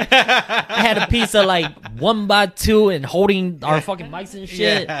hell yeah, I had a piece of like 1x2 and holding our fucking mics and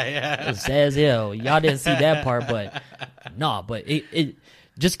shit. Yeah. It was sad as hell. Y'all didn't see that part, but but it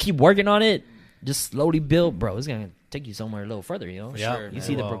just keep working on it. Just slowly build, bro. It's gonna take you somewhere a little further, you know. Yeah, sure, You man.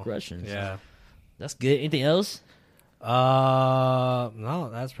 see the Well, progression. so Yeah. that's good. Anything else? No,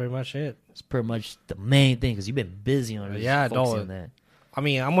 that's pretty much it. It's pretty much the main thing because you've been busy on it. Yeah, focusing no, on that. I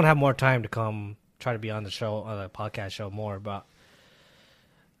mean, I'm gonna have more time to come try to be on the show, on the podcast show more. But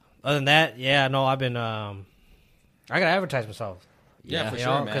other than that, yeah, no, I've been. I gotta advertise myself. Yeah, for You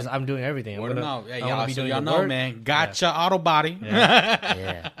sure, know, man. because I'm doing everything. Word I'm of gonna, mouth. Yeah, I'm gonna y'all, be so doing y'all the know, work. man. Gotcha Auto Body.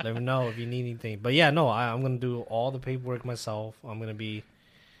 Yeah. Let me know if you need anything. But yeah, no, I'm gonna do all the paperwork myself. I'm gonna be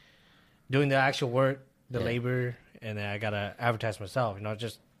doing the actual work, the Yeah. labor, and then I gotta advertise myself. You know,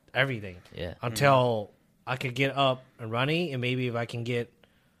 just everything Yeah. until I could get up and running, and maybe if I can get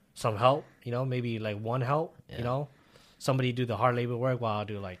some help, you know, maybe like one help, Yeah. you know, somebody do the hard labor work while I'll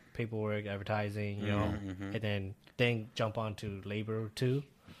do like paperwork, advertising, you know, Mm-hmm. and then jump onto labor too.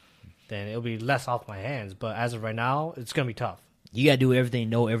 Then it'll be less off my hands. But as of right now, it's gonna be tough. You gotta do everything,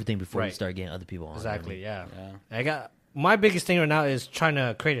 know everything before you Right. start getting other people on. Exactly. Yeah. Yeah. I got my biggest thing right now is trying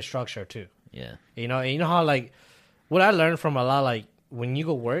to create a structure too. Yeah. You know, and you know how like what I learned from a lot, like when you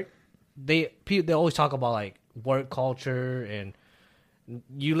go work, they always talk about like work culture, and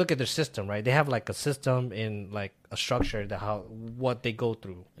you look at their system, right? They have like a system and like a structure that what they go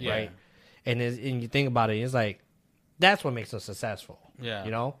through, Yeah. right? And you think about it, it's like that's what makes them successful. Yeah. You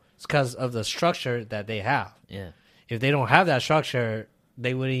know, it's because of the structure that they have. Yeah. If they don't have that structure,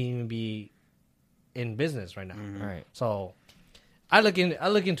 they wouldn't even be in business right now. Mm-hmm. All right. So I look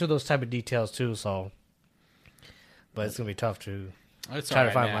into those type of details too. So, but it's gonna be tough to. It's Try to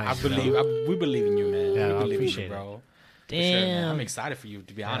alright, find man. mine, I believe. We believe in you, man. Yeah, we I believe appreciate in you, it. bro. For sure, man. Damn. I'm excited for you,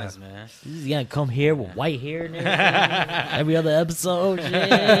 to be honest, man. He's gonna come here with white hair and everything. Every other episode. Shit.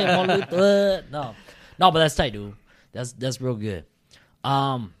 Martin Luther. No, but that's tight, dude. That's real good.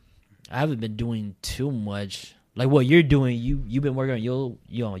 I haven't been doing too much. Like what you're doing, you've been working on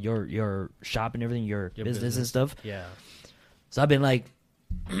your shop and everything, your business and stuff. Yeah. So I've been like,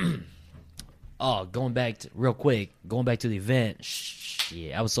 going back to the event.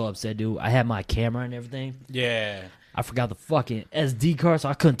 Shit, I was so upset, dude. I had my camera and everything. Yeah. I forgot the fucking SD card, so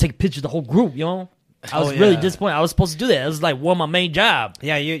I couldn't take pictures of the whole group, you know? I was Oh, really yeah. disappointed. I was supposed to do that. It was like one of my main job.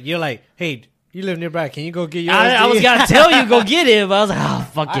 Yeah, you're like, hey, you live nearby. Can you go get your? I was SD? gonna tell you go get it, but I was like, oh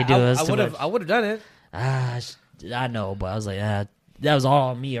fuck you, dude. That's I too would have. much. I would have done it. I know, but I was like, that was all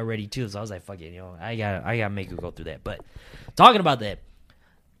on me already too. So I was like, fuck it, you know, I gotta make you go through that. But talking about that,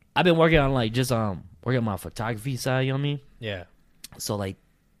 I've been working on like just working on my photography side. You know what I mean? Yeah. So like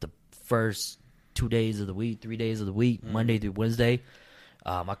the first 2 days of the week, 3 days of the week, Monday through Wednesday,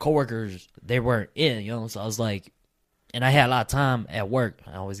 my coworkers, they weren't in, you know. So I was like, and I had a lot of time at work.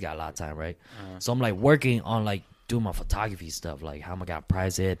 I always got a lot of time, right? So I'm like working on like doing my photography stuff, like how am I gonna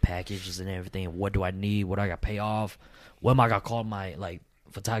price it, packages and everything. What do I need? What do I got to pay off? What am I gonna call my like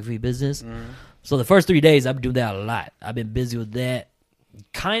photography business? So the first 3 days, I've been doing that a lot. I've been busy with that.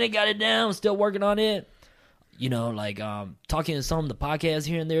 Kind of got it down. Still working on it. you know, like talking to some of the podcasts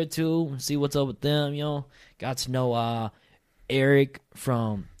here and there too, see what's up with them. You know, got to know Eric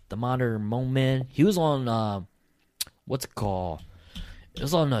from the Modern Moment. He was on what's it called? It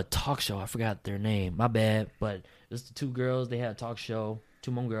was on a talk show. I forgot their name. My bad. But it was the two girls. They had a talk show. Two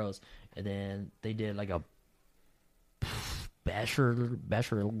Hmong girls, and then they did like a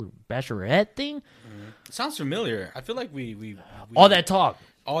bachelorette thing. Sounds familiar. I feel like we All that talk.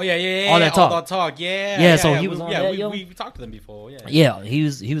 Oh yeah. All that talk. All that talk. Yeah. Yeah, so he was on that, yo. we talked to them before. Yeah. Yeah, he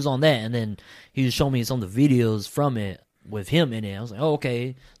was on that, and then he was showing me some of the videos from it with him in it. I was like, oh,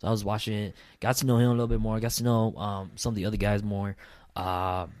 okay. So I was watching it, got to know him a little bit more, got to know some of the other guys more,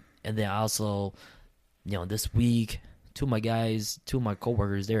 and then I also, you know, this week, two of my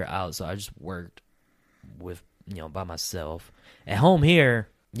coworkers, they're out, so I just worked with, you know, by myself at home here.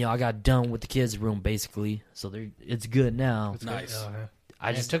 You know, I got done with the kids' room basically, so it's good now. Nice.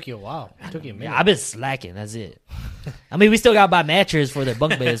 I just took you a while. It took you a minute. Yeah, I've been slacking. That's it. I mean, we still got to buy mattress for their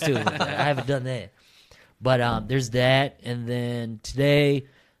bunk beds too. I haven't done that. But there's that, and then today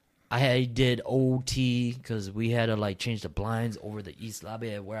I did OT because we had to like change the blinds over the east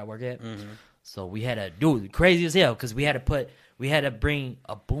lobby at where I work at. Mm-hmm. So we had to do crazy as hell because we had to bring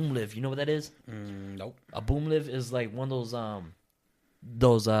a boom lift. You know what that is? Nope. A boom lift is like one of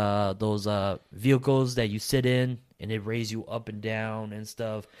those vehicles that you sit in and it raise you up and down and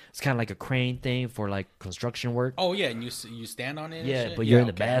stuff. It's kind of like a crane thing for like construction work. Oh yeah, and you stand on it. Yeah, and shit? but you're in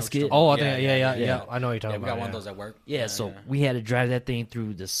the basket. Oh, I think, yeah. I know what you're talking We about. got one of those at work. Yeah, so we had to drive that thing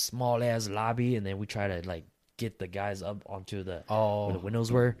through this small ass lobby, and then we try to like get the guys up onto the where the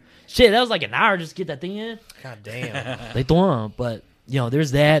windows were. Shit, that was like an hour just to get that thing in. God damn. They threw on, but you know,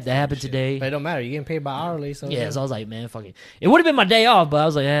 there's that happened today. But it don't matter. You're getting paid by hourly, so Yeah, so I was like, man, fuck it. It would have been my day off, but I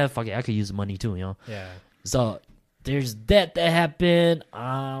was like, fuck it, I could use the money too, you know. Yeah. So there's that happened.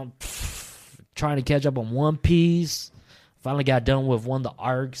 Trying to catch up on One Piece. Finally got done with one of the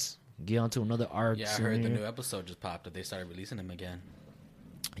arcs. Get on to another arc. Yeah, I heard the new episode just popped up. They started releasing them again.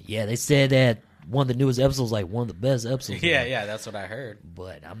 Yeah, they said that one of the newest episodes, like one of the best episodes. Yeah, that's what I heard.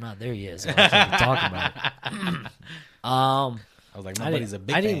 But I'm not there yet, so I can't talk about it. I was like, nobody's a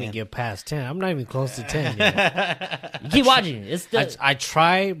big I didn't fan. even get past 10. I'm not even close to 10 yet. You keep watching. It's I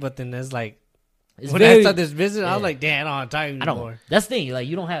try, but then there's like, it's when very, I start this business, I was yeah. like, damn, I don't have time I don't. anymore. That's the thing. Like,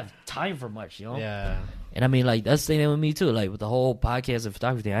 you don't have time for much, you know. Yeah. And I mean, like, that's the thing with me too. Like with the whole podcast and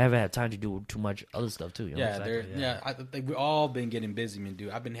photography thing, I haven't had time to do too much other stuff too. You know? Yeah, Exactly, I think we've all been getting busy, man,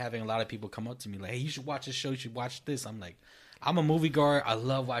 dude. I've been having a lot of people come up to me like, "Hey, you should watch this show. You should watch this." I'm like, I'm a movie goer. I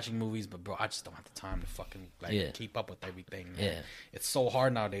love watching movies, but bro, I just don't have the time to fucking keep up with everything. Man. Yeah, it's so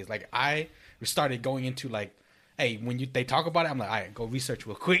hard nowadays. Like I started going into like, hey, when they talk about it, I'm like, all right, go research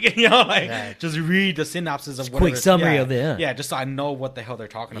real quick. You know, like just read the synopsis of whatever. Quick summary of it. Huh? Yeah, just so I know what the hell they're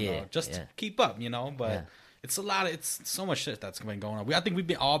talking about. Just to keep up, you know. But it's it's so much shit that's been going on. I think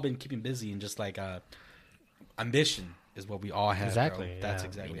we've all been keeping busy and just like ambition is what we all have. Exactly. Bro. That's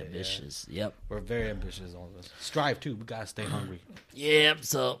exactly it. Ambitious. Yep. We're very ambitious, all of us. Strive too. We gotta stay hungry. Yep.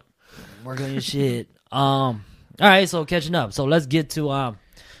 So work on your shit. All right. So catching up. So let's get to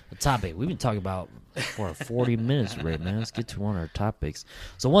the topic we've been talking about for 40 minutes, right, man? Let's get to one of our topics.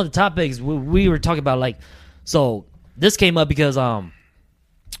 So one of the topics we were talking about, like, so this came up because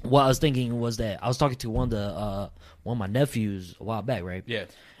what I was thinking was that I was talking to one of my nephews a while back, right? Yeah.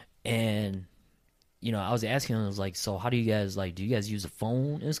 And you know, I was asking him, I was like, so how do you guys, like, do you guys use a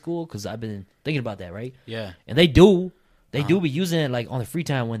phone in school? Because I've been thinking about that, right? Yeah. And they do. They do be using it, like, on the free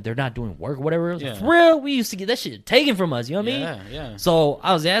time when they're not doing work or whatever. Yeah. Like, for real, we used to get that shit taken from us, you know what I mean? Yeah, yeah. So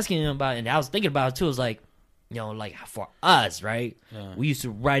I was asking him about it, and I was thinking about it, too. It was like, you know, like, for us, right? Yeah. We used to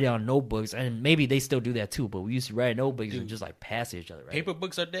write it on notebooks, and maybe they still do that, too, but we used to write notebooks and just, like, pass it each other, right? Paper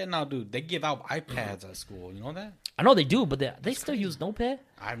books are dead now, dude. They give out iPads at school. You know that? I know they do, but they still use notepad?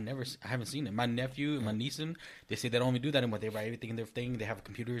 I haven't seen it. My nephew and my niece, they say they don't even do that anymore. They write everything in their thing. They have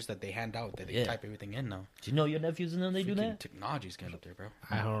computers that they hand out that they type everything in now. Do you know your nephews and them, they do Freaking that? Technology's getting up there, bro.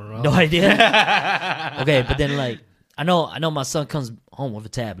 I don't know. No idea. Okay, but then like I know my son comes home with a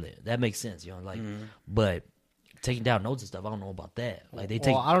tablet. That makes sense, you know. Like, but taking down notes and stuff, I don't know about that. Like they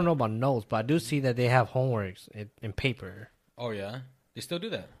take. Well, I don't know about notes, but I do see that they have homeworks in paper. Oh yeah, they still do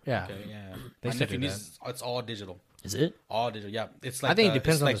that. Yeah. Okay, yeah. They My still nephew do needs it's all digital. Is it? All digital. Yeah, it's like I think it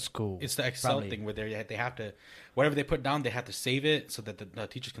depends it's on like, the school. It's the Excel Probably. thing where they have to whatever they put down, they have to save it so that the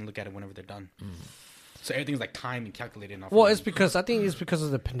teachers can look at it whenever they're done. So everything's like timed and calculated. Well, it's because I think it's because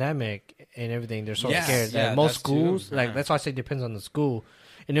of the pandemic and everything. They're so Yes, scared yeah, that most that's true. schools, like Yeah. that's why I say it depends on the school.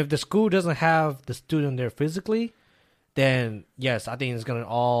 And if the school doesn't have the student there physically, then yes, I think it's gonna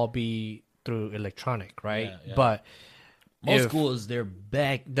all be through electronic, right? Yeah, yeah. But Most if schools they're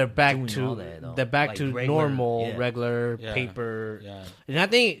back doing to all that, though. they're back Like to regular- normal, yeah. regular Yeah. paper. Yeah. And I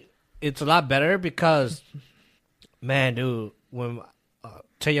think it's a lot better because, man, dude, when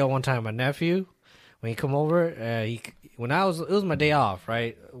tell you one time, my nephew, when he come over, it was my day off,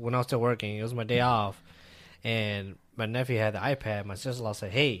 right? When I was still working, it was my day off, and my nephew had the iPad. My sister-in-law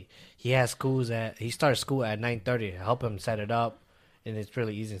said, "Hey, he started school at 9:30. Help him set it up, and it's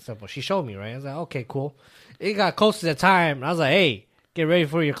really easy and simple." She showed me, right? I was like, "Okay, cool." It got close to the time, and I was like, "Hey, get ready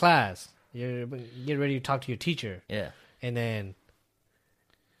for your class. Get ready to talk to your teacher." Yeah. And then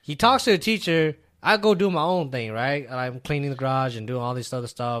he talks to the teacher. I go do my own thing, right? I'm cleaning the garage and doing all this other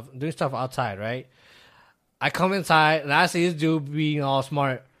stuff, doing stuff outside, right? I come inside and I see this dude being all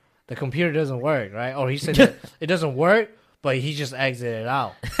smart. The computer doesn't work, right? Or he said that it doesn't work, but he just exited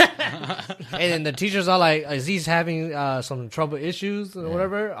out. And then the teachers are like, is he having some trouble issues or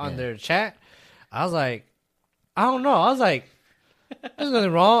whatever on their chat? I was like, I don't know. I was like, there's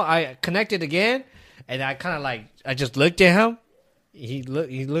nothing wrong. I connected again, and I kind of like, I just looked at him. He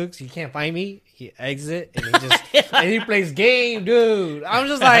looks, he can't find me. He exit, and he plays game, dude. I'm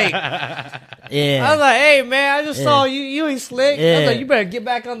just like, Yeah. I was like, hey man, I just saw you. You ain't slick. I was Yeah. like, you better get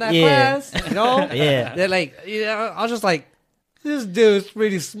back on that Yeah. class. You know? Yeah. They're like, I was just like, this dude's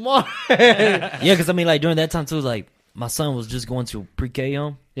pretty smart. Yeah, because I mean, like during that time too, like my son was just going to pre-K,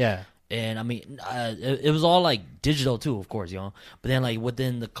 Yeah. and I mean, it was all like digital too, of course, But then like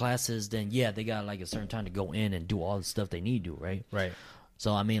within the classes, then yeah, they got like a certain time to go in and do all the stuff they need to, right? Right.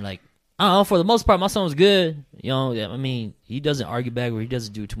 So I mean, like I don't know, for the most part, my son was good. I mean, he doesn't argue back or he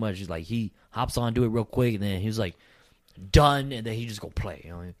doesn't do too much. He's like he hops on, do it real quick, and then he was like done, and then he just go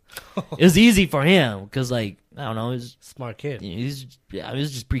play. It was easy for him because like I don't know, Smart kid. he's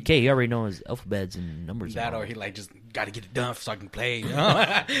just pre-K. He already knows his alphabets and numbers. That and all or he like just got to get it done so I can play. You know?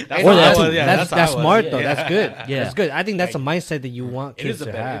 Hey, That's no, how I that's- was, yeah, that's how I was. smart though. Yeah. That's good. Yeah. That's good. I think that's a mindset that you want It kids is a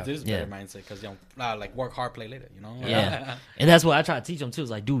to better, have. it is a Yeah. better mindset because like work hard, play later. You know. Yeah, and that's what I try to teach him too.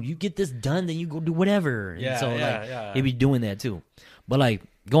 It's like, dude, you get this done, then you go do whatever. And Yeah, so yeah, like yeah. he be doing that too. But like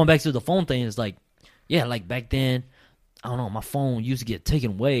going back to the phone thing, it's like, yeah, like back then, I don't know, my phone used to get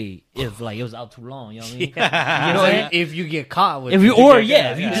taken away if like it was out too long. You know what I mean? You know, what I'm saying? if you get caught with If it. you or if you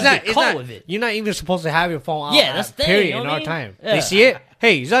It's just not, get it's caught not, with it. You're not even supposed to have your phone out. Yeah, that's the thing, period you know in what our I mean? time. Yeah. They see it.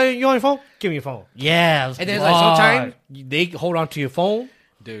 Hey, is that you on your phone? Give me your phone. Yeah, And then like sometimes they hold on to your phone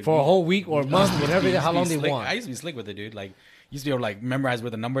Dude, for a whole week or a month, whatever, used to how be long they slick. want. I used to be slick with it, dude. Like, used to be able to like memorize where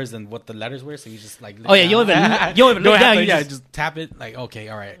the numbers and what the letters were, so you just like. Oh yeah, you don't even look down. You yeah, just just tap it. Like, okay,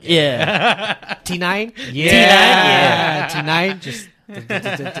 all right. yeah. T9? yeah. T9. Just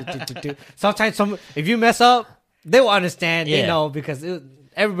sometimes if you mess up, they will understand. They Yeah. know because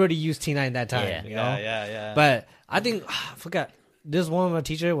everybody used T9 that time. Yeah. You know? Yeah. But I think I forgot. This one of my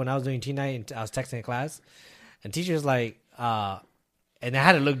teacher when I was doing T9 and I was texting in class, and teacher's like, and I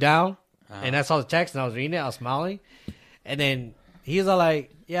had to look down, and I saw the text and I was reading it. I was smiling, and then he was all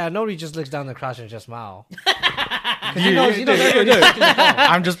like, "Yeah, nobody just looks down the crotch and just smile." Because he knows everybody touches the phone.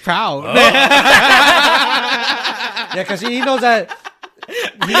 I'm just proud. Yeah, because he knows that.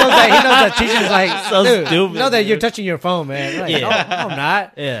 He knows that teacher's like, So dude, stupid, you know that dude. you're touching your phone, man. Like, Yeah. no, I'm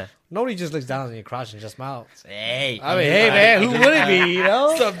not. Yeah. Nobody just looks down on your crotch and just smiles. Hey. I mean, hey, man, who would it be, you know?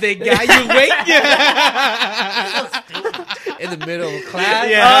 What's up, big guy? You wait. In the middle of class.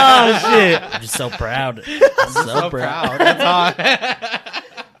 Oh shit! I'm just so proud. I'm so proud. That's all.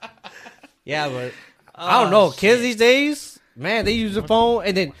 Yeah, but I don't know. Kids these days, man, they use the phone,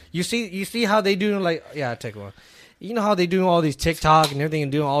 and then you see how they do like, yeah, I'll take one. You know how they doing all these TikTok and everything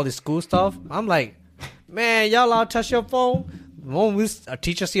and doing all this school stuff? I'm like, man, y'all allowed to touch your phone? When a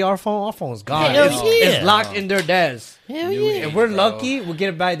teacher see our phone's gone. Hell It's, yeah. it's locked in their desk. Hell yeah. If we're lucky, we'll get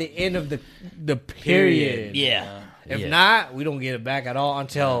it by the end of the period. Yeah. If Yeah. not, we don't get it back at all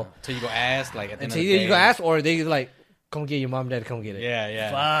until Until you go ask, like at the end of the either day. you go ask or they like, come get your mom and dad to come get it.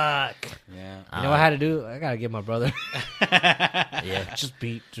 Yeah. Fuck. Yeah. You know what I had to do? I gotta get my brother. Yeah. just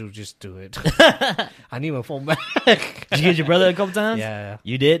do it. I need my phone back. Did you get your brother a couple times? Yeah.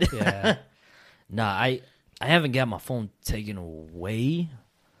 You did? Yeah. Nah, I haven't got my phone taken away.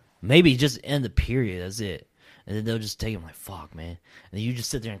 Maybe just end the period. That's it. And then they'll just take it. I'm like, fuck, man. And then you just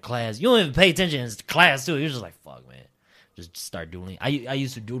sit there in class. You don't even pay attention in class, too. You're just like, fuck, man. Just start doodling. I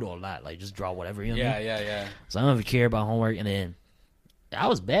used to doodle a lot. Like, just draw whatever. You know what I mean? Yeah. So I don't even care about homework. And then I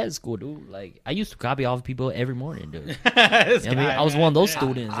was bad at school, dude. Like, I used to copy off people every morning, dude. You know what I mean? I was one of those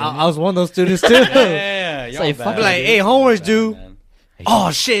students. I was one of those students too. Yeah. It's like, fuck Be like, hey, homework's due. Man.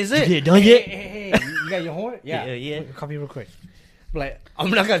 Oh shit, is it? You did done yet? Hey, you got your homework? Yeah. Yeah. Copy real quick. Be like, I'm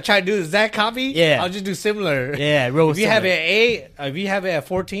not gonna try to do the exact copy. Yeah. I'll just do similar. Yeah, real If you have similar. it at 8, if you have it at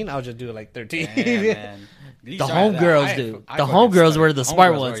 14, I'll just do it like 13. Yeah, man. You The started that. homegirls I- do. I The fucking homegirls started. were the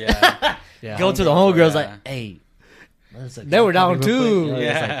smart Homegirls ones. yeah. Yeah. Go to the homegirls were, homegirls like, yeah. hey. let's They were down copy real too. quick.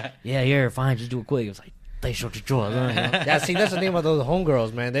 Yeah. It's like, yeah, fine, just do it quick. It was like, they showed your jaw. Yeah, see, that's the thing about those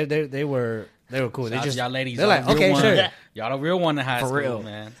homegirls, man. They were cool. They Shout out to just y'all ladies. they're y'all like, the real okay, one. sure. Y'all the real one in high For school, real.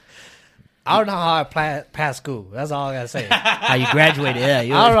 man. I don't know how I passed school. That's all I gotta say. How you graduated? Yeah,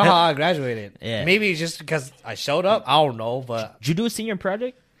 you I don't know how I graduated. Yeah. Maybe it's just because I showed up. I don't know, but Did you do a senior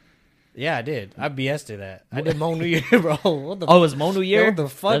project? yeah, I did. I BS'd it that. I did Hmong New Year, bro. What the? Oh, it was Hmong New Year. What the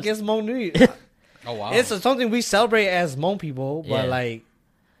fuck That's- is Hmong New Year? Oh wow. It's something we celebrate as Hmong people, but Yeah. like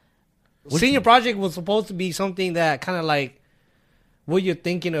senior project was supposed to be something that kind of like what you're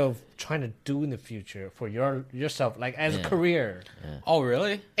thinking of trying to do in the future for yourself, like as a Yeah. career. Oh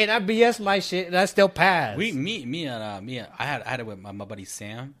really? And I BS my shit, and I still passed. Me and I had it with my buddy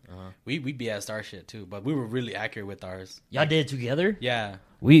Sam. We BS'd our shit too, but we were really accurate with ours. Y'all did it together. Yeah.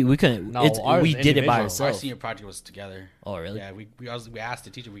 We couldn't. No, ours we did it by individual. Our ourselves. senior project was together. Oh really? Yeah, we asked the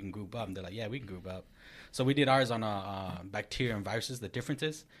teacher we can group up, and they're like, yeah, we can group up. So we did ours on bacteria and viruses, the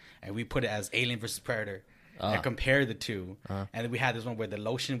differences, and we put it as Alien versus Predator. And compare the two, and then we had this one where the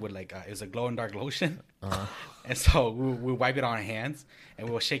lotion would like it was a glow in dark lotion, and so we wipe it on our hands, and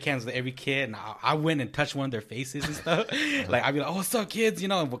we'll shake hands with every kid. And I went and touched one of their faces and stuff. Like I'd be like, "Oh, what's up, kids?" You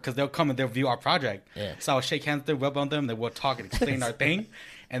know, because they'll come and they'll view our project. Yeah. So I'll shake hands with them, rub on them, then we'll talk and explain our thing.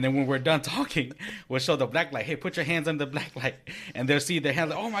 And then when we're done talking, we'll show the black light. Hey, put your hands on the black light, and they'll see their hands.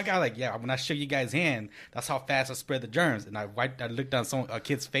 Like, oh my god! Like, yeah, when I shook you guys' hand, that's how fast I spread the germs. And I looked down a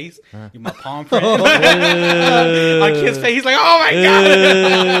kid's face, my palm print on kid's face. He's like, oh my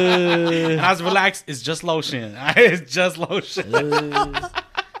god! And I was relaxed. It's just lotion. It's just lotion.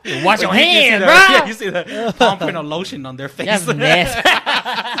 Wash your You see hands, the- bro. Yeah, you see the palm print of lotion on their face. That's nasty.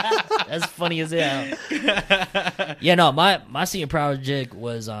 That's funny as hell. Yeah, no, my senior project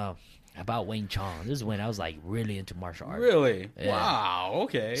was about Wing Chun. This is when I was like really into martial arts. Really? Yeah. Wow.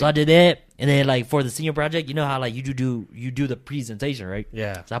 Okay. So I did that, and then like for the senior project, you know how like you do the presentation, right?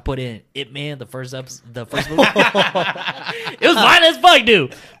 Yeah. So I put in Ip Man, the first movie. It was fine as fuck,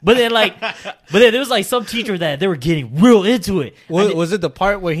 dude. But then there was like some teacher that they were getting real into it. Was it the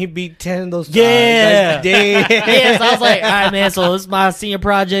part where he beat 10 of those? Yeah. guys? Damn. Yeah, so I was like, all right, man. So this is my senior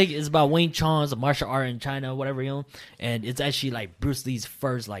project. It's about Wing Chun, it's a martial art in China, whatever, you know. And it's actually like Bruce Lee's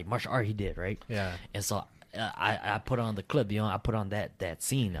first like martial art he did, right? Yeah. And so I put on the clip, you know. I put on that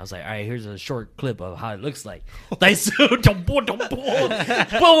scene. I was like, all right, here's a short clip of how it looks like. Like, boom,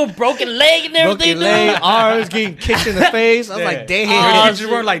 broken leg and everything. Broken leg, dude. arms getting kicked in the face. I was like, damn. Oh, teachers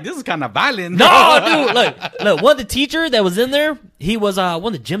were like, this is kind of violent. No, dude, look. One of the teacher that was in there, he was one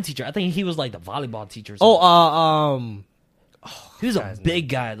of the gym teacher. I think he was like the volleyball teacher. Or something. He was a guy's big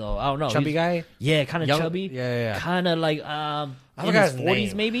guy though. I don't know. Chubby He's- guy? Yeah, kind of Young- chubby. yeah. Kind of like I in forgot his his 40s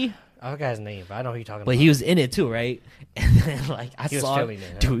name. maybe. I forgot his name, but I know who you're talking But about. he was in it too, right? And then like I He was saw feeling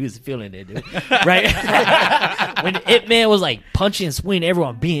it, huh? dude, he was feeling it, dude. Right? When Ip Man was like punching and swinging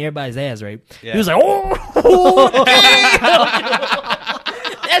everyone, beating everybody's ass, right? Yeah. He was like, oh,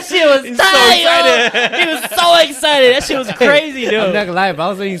 that shit was tight. He was so excited. That shit was crazy, dude. I'm not gonna lie, if I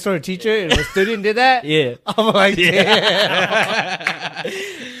was any sort of teacher and a student did that, Yeah. I'm like, damn.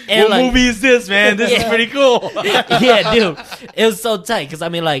 And What like, movie is this, man? This is Yeah. pretty cool. Yeah, dude, it was so tight because I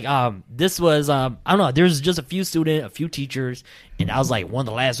mean, like, this was I don't know. There's just a few students, a few teachers, and I was like one of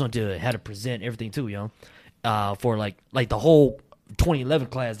the last one to had to present everything too, you know, for like the whole 2011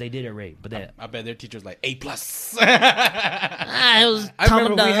 class. They did it right, but that I bet their teacher's like A+. it was I coming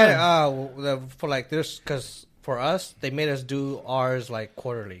remember we down. had for like this because for us they made us do ours like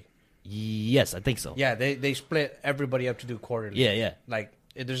quarterly. Yes, I think so. Yeah, they split everybody up to do quarterly. Yeah. Like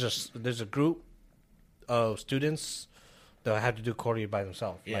there's a group of students that have to do quarterly by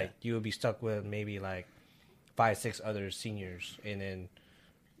themselves. Yeah. Like you would be stuck with maybe like 5-6 other seniors, and then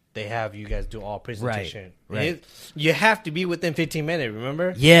they have you guys do all presentation. Right. You have to be within 15 minutes.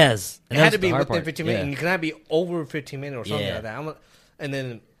 Remember? Yes, It and had that's to be the hard within part. 15 minutes, Yeah. and you cannot be over 15 minutes or something Yeah. like that. And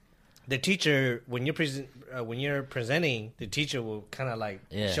then the teacher, when you're presenting, the teacher will kind of like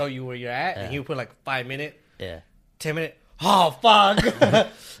Yeah. show you where you're at, Yeah. and he'll put like 5 minutes, Yeah. 10 minutes. Oh fuck!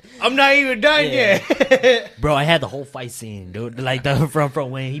 I'm not even done Yeah. yet. Bro, I had the whole fight scene, dude. Like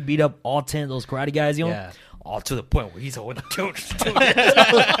from when he beat up all 10 of those karate guys, you know, Yeah. all to the point where he's with the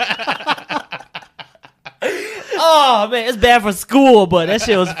Oh man, it's bad for school, but that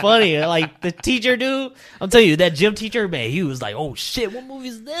shit was funny. Like the teacher, dude. I'm telling you, that gym teacher, man, he was like, "Oh shit, what movie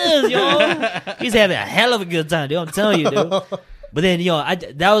is this, yo?" He's having a hell of a good time, dude. I'm telling you, dude. But then,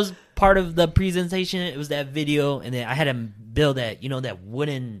 that was part of the presentation. It was that video, and then I had him build that, that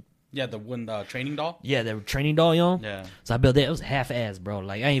wooden Yeah, the one training doll. Yeah, the training doll, you know? Yeah. So I built that. It was half-ass, bro.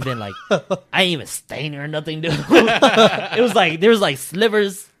 Like, I ain't been like, I ain't even stain or nothing, dude. It was like, there was like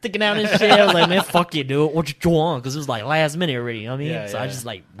slivers sticking out and shit. I was like, man, fuck you, dude. What you on? Because it was like last minute already, you know what I mean? Yeah, so I yeah. just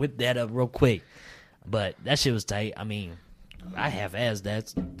like whipped that up real quick. But that shit was tight. I mean, I half-assed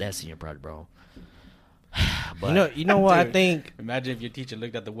that senior project, bro. But You know what I Dude. think? Imagine if your teacher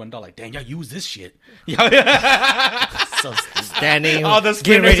looked at the one doll like, "Dang, y'all use this shit." so stupid. Standing, All the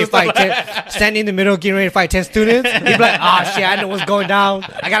getting ready to spinners fight 10, standing in the middle, getting ready to fight 10 students. He'd be like, "Oh shit, I know what's going down.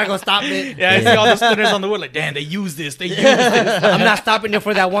 I gotta go stop it. Yeah, I see all the spinners on the wood like, "Damn, they use this. They use this." I'm not stopping them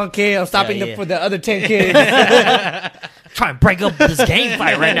for that one kid. I'm stopping Yeah, them yeah. for the other 10 kids." Trying to break up this game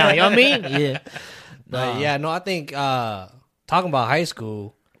fight right now, you know what I mean? Yeah. But yeah, no, I think talking about high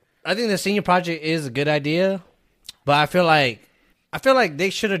school, I think the senior project is a good idea, but I feel like they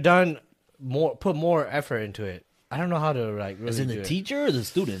should have done more, put more effort into it. I don't know how to like really Is it do the it. teacher or the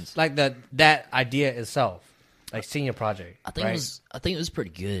students? Like that idea itself, like senior project. I think right? it was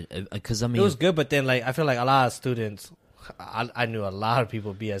pretty good because I mean It was good, but then like I feel like a lot of students, I knew a lot of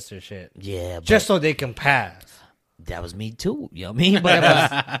people BS their shit yeah, but just so they can pass. that was me too. You know what I mean? But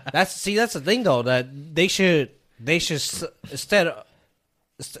That's the thing though, that they should instead of,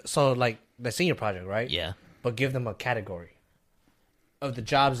 so like the senior project, right? yeah, But give them a category of the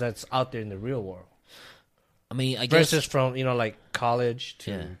jobs that's out there in the real world I mean I guess versus from like college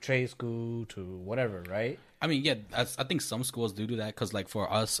to Yeah. trade school to whatever, right? I mean, yeah, I think some schools do that because, like,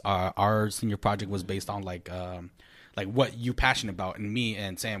 for us, our senior project was based on like what you passionate about, and me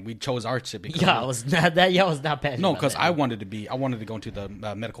and Sam, we chose our shit because yeah, I was not that. Yeah, I was not passionate. no, about because that. I wanted to go into the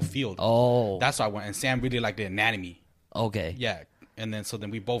medical field. Oh, That's why I went, and Sam really liked the anatomy. okay. Yeah, and then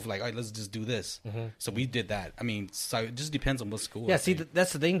we both like, all right, let's just do this. So we did that. I mean, so it just depends on what school. Yeah, I see, think.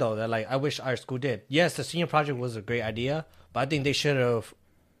 that's the thing though, that like I wish our school did. Yes, the senior project was a great idea, but I think they should have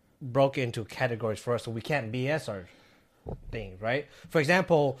broke into categories for us so we can't BS our thing, right? For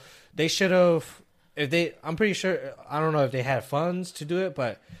example, they should have, I'm pretty sure, I don't know if they had funds to do it,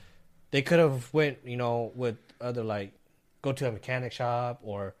 but they could have went, with other like, go to a mechanic shop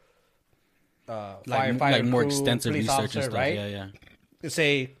or like firefighter more crew, extensive police research officer, and stuff. right? Yeah, yeah. To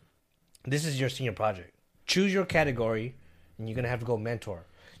say, this is your senior project. Choose your category, and you're gonna have to go mentor.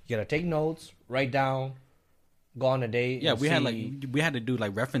 You gotta take notes, write down, go on a date. Yeah, and we had to do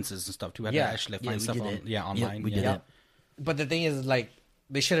like references and stuff too. We had Yeah. to actually Yeah, find we stuff did on, that. yeah, online. we did yeah. that. But the thing is, like,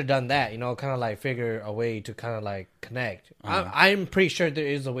 they should have done that. Kind of like figure a way to kind of like connect. I'm pretty sure there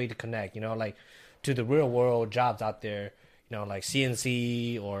is a way to connect. Like to the real world jobs out there. Like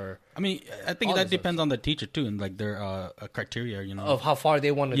CNC or I mean, I think All that this depends on the teacher too, and like their criteria. of how far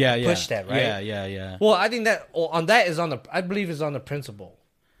they want to push that, right? Yeah. Well, I think that on that is I believe is on the principal,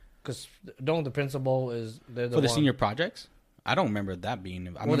 because don't the principal is they're For the one- senior projects, I don't remember that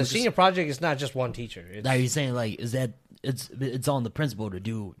being. Well, the senior project is not just one teacher. It's, Now you're saying like, is that it's on the principal to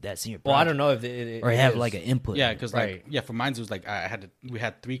do that senior project? well, I don't know if it or have is. like an input. Yeah, in it. because Right. for mine it was like we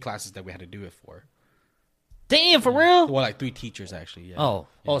had 3 classes that we had to do it for. damn, for real? Well, like 3 teachers actually. Yeah. Oh,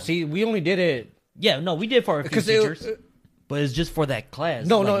 Oh, see, we only did it yeah. No, we did for a few because teachers, but it's just for that class.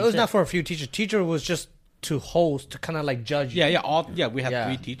 no, like no, you it was said. not for a few teachers. Teacher was just to host, to kind of like judge. Yeah, we had Yeah.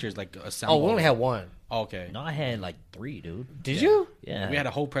 3 teachers like assembled. Oh, we only had one. Oh, okay. No, I had like 3, dude. Did you? Yeah, We had a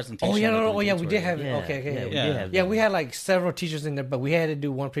whole presentation. Oh yeah, on no, the oh yeah, we did tutorial. have. Yeah, Okay, okay, yeah, we Yeah. did have Yeah, that. we had like several teachers in there, but we had to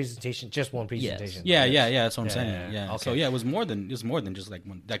do one presentation, just one presentation. Yeah, that's what I'm Yeah, saying. yeah, Yeah. yeah. So Okay. yeah, it was more than just like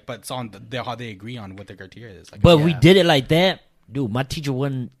one. Like, but it's on how they agree on what the criteria is. Like, But we Yeah. did it like that, dude. My teacher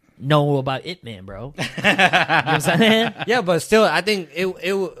wouldn't know about It Man, bro. You know what I'm saying? Yeah, but still, I think it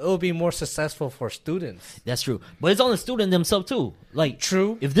will be more successful for students. That's true. But it's on the student themselves too. Like,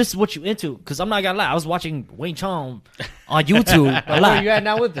 True. if this is what you into, because I'm not gonna lie, I was watching Wayne Chong on YouTube a Where lot. you at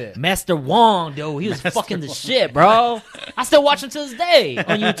now with it? Master Wong, dude, he was fucking the shit, bro. I still watch him to this day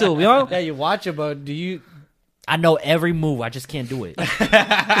on YouTube, you know? Yeah, you watch it, but do you? I know every move. I just can't do it.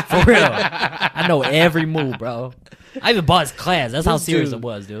 For real. I know every move, bro. I even bought his class. That's how This serious dude- it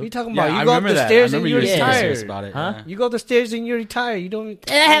was, What are you dude. talking yeah, about? I You go up remember the that. stairs I and remember you're you were serious retired. about it. Huh? Yeah. You go up the stairs and you're retired. You don't. It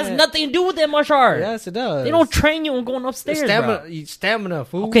has nothing to do with that martial art. Yes, it does. They don't train you on going upstairs, bro. Stamina,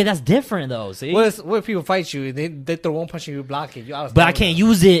 fool. Okay, that's different though. See, What if people fight you? They throw one punch and you block it. You out of but I stamina. can't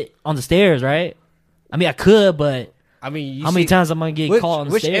use it on the stairs, right? I mean, I could, but I mean, you how many see- times am I gonna get caught on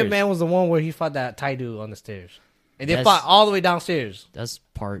the which stairs? man was the one where he fought that Thai dude on the stairs, and they That's- fought all the way downstairs? That's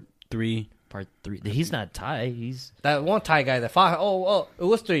part 3. 3. He's not Thai. He's That one Thai guy that fought. Oh, it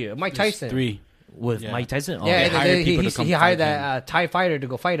was 3. Mike Tyson. 3. with Yeah. Mike Tyson. Oh, Yeah, they and hired then people to come he hired fight that TIE fighter to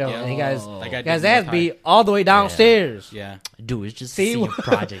go fight him, Yeah. and he got his, Oh. That guy got his did ass Muay Thai. beat all the way downstairs. Yeah. dude, it's just See, a senior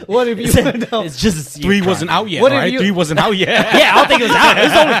project. what if you It's, went down- it's just a senior 3 wasn't project. out yet, What if right? you- 3 wasn't out yet. Yeah, I don't think it was out. It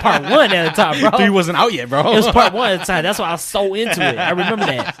was only part 1 at the time, bro. 3 wasn't out yet, bro. It was part 1 at the time. That's why I was so into it. I remember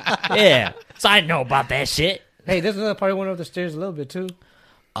that. Yeah, so I know about that shit. Hey, this is another part went up the stairs a little bit too.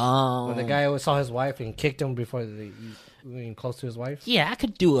 Um, When the guy saw his wife and kicked him before they getting close to his wife. yeah, I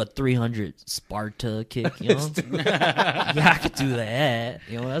could do a 300 Sparta kick. You know, yeah, I could do that.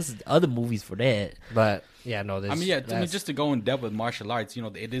 You know, that's other movies for that. But yeah, no, this. I mean, just to go in depth with martial arts, you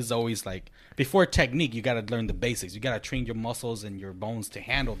know, it is always like before technique, you got to learn the basics. You got to train your muscles and your bones to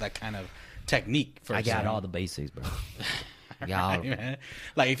handle that kind of technique. First, I got you know? all the basics, bro. I got all of them. Man.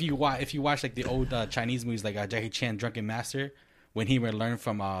 Like if you watch like the old Chinese movies, like Jackie Chan, Drunken Master, when he learned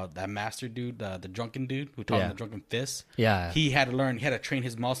from that master dude, the drunken dude who taught him Yeah. the drunken fist. Yeah. he had to train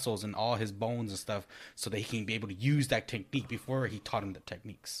his muscles and all his bones and stuff so that he can be able to use that technique before he taught him the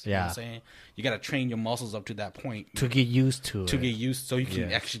techniques. You know what Yeah. I'm saying? You got to train your muscles up to that point to get used to to it. get used, so you can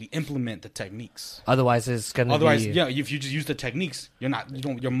Yeah. actually implement the techniques. Otherwise, it's gonna Otherwise, be. yeah, if you just use the techniques, your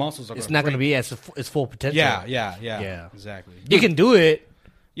muscles are. It's gonna not gonna break. be as its full potential. Yeah, exactly. You can do it,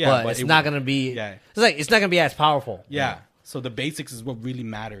 Yeah, but it's it not will- gonna be. Yeah. It's not gonna be as powerful. Yeah. So the basics is what really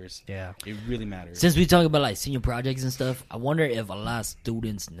matters. Yeah. It really matters. Since we talk about like senior projects and stuff, I wonder if a lot of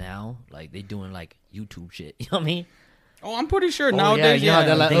students now, like they doing like YouTube shit. You know what I mean? Oh, I'm pretty sure Oh, nowadays. yeah,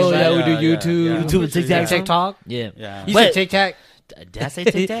 they're like, things oh like yeah, that. we do YouTube, YouTube and TikTok. TikTok. Yeah. Yeah. You But- said TikTok. Did I say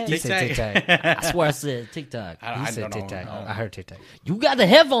TikTok? You said TikTok. TikTok. I swear I said TikTok. I You said don't know. TikTok. I heard TikTok. You got the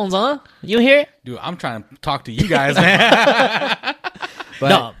headphones on. You hear it? Dude, I'm trying to talk to you guys, man. But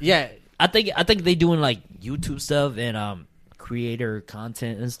No. yeah, I think they doing like YouTube stuff and creator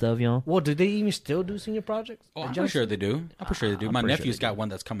content and stuff. You know? well, do they even still do senior projects? Oh, At I'm pretty Johnson? sure they do. I'm pretty sure they do. I'm My pretty sure nephew's they got one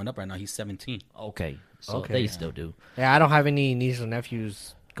that's coming up right now. He's 17. Okay. So Okay. they still do. Yeah, I don't have any nieces or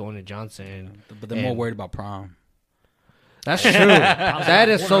nephews going to Johnson. But they're more And- worried about prom. That's true. That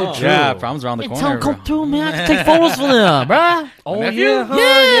is so true. Yeah, prom's around the Hey, corner. tell them bro. come through, man. I can take photos for them, bruh. Oh nephew? yeah, huh?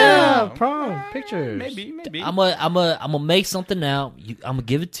 Yeah. yeah, prom pictures. Maybe. I'm gonna make something out. I'm gonna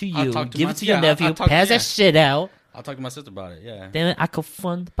give it to I'll you. talk to Give my- it to yeah, your I'll nephew. talk- Pass yeah. that shit out. I'll talk to my sister about it. Yeah. Then I could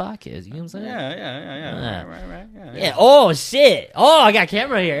fund the podcast. You know what I'm saying? Yeah. Right. Yeah. Oh shit. Oh, I got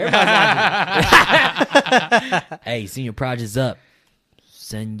camera here. Everybody's watching. Hey, senior projects up.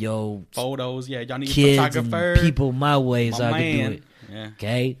 Send your Photos. Yeah, y'all need a kids and photographer. people my way so My I can do man. it. Yeah.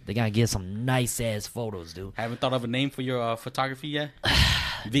 Okay, they gotta get some nice ass photos, dude. Haven't thought of a name for your photography yet?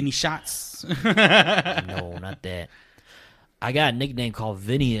 Vinny Shots. No, not that. I got a nickname called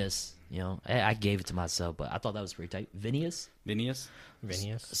Vinius. You know, I gave it to myself, but I thought that was pretty tight. Vinius. Vinius.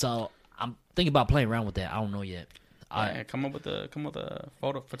 Vinius. So I'm thinking about playing around with that. I don't know yet. Yeah, come up with a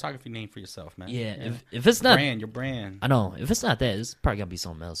photography name for yourself, man. Yeah, if it's not, Your brand. I know if it's not that, it's probably gonna be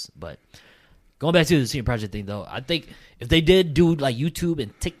something else. But going back to the senior project thing, though, I think if they did do like YouTube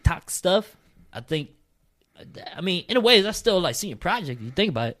and TikTok stuff, I mean, in a way, that's still like senior project. If you think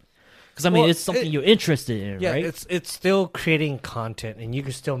about it, because I mean, Well, it's something you're interested in, Yeah, right? it's still creating content, and you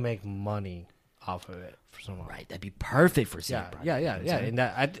can still make money off of it for someone. Right, that'd be perfect for senior Yeah, project. yeah, you know yeah, what I'm yeah. saying? And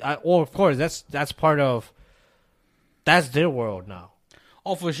that, well, of course, that's part of. That's their world now.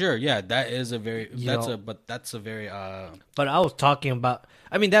 Oh, for sure. Yeah, that is a very. That's know- a very. But I was talking about.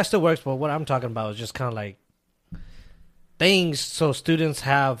 I mean, that still works. But what I'm talking about is just kind of like things so students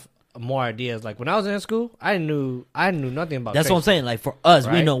have more ideas. Like when I was in school, I knew nothing about. That's what I'm trades. saying. Like for us,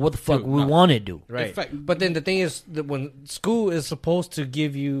 we Right? know what the fuck Dude, we no. want to do. Right. In fact- But then the thing is that when school is supposed to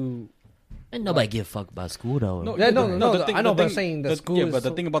give you. And nobody give a fuck about school though. Yeah, no, the thing- I know, the but I'm thing- saying the school Yeah, is but the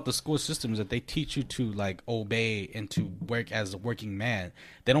so- thing about the school system is that they teach you to like obey and to work as a working man.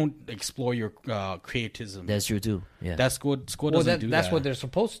 They don't explore your creatism. That's true too. Yeah. That school Well, doesn't do that's that. what they're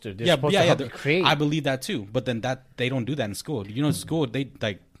supposed to. They're supposed to help you create. I believe that too. But then they don't do that in school. You know, in school they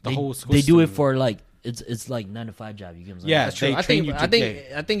like the whole school. they do it system- for like it's like 9 to 5 job. You get what I'm saying? Yeah. That's true. They I train think. you I to think.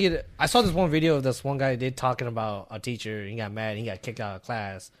 play. I think it. I saw this one video of this one guy did talking about a teacher. He got mad. He got kicked out of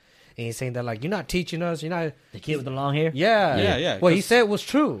class, and he's saying that like you're not teaching us. You're not. The kid with the long hair. Yeah. Yeah. What he 'cause- said was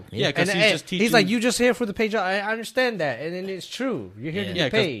true. Yeah, 'cause And- he's and just He's like, teaching- you just here for the page. I understand that, and then it's true. You're here to Yeah,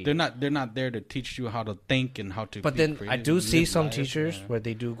 get 'cause paid. they're not there to teach you how to think and how to. But be then I creative do and see live some life, teachers yeah. where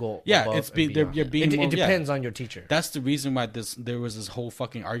they do go. Yeah, above it's and be- they're- beyond. you're being It more- yeah. depends on your teacher. That's the reason why there was this whole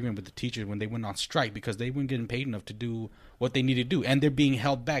fucking argument with the teachers when they went on strike, because they weren't getting paid enough to do what they need to do, and they're being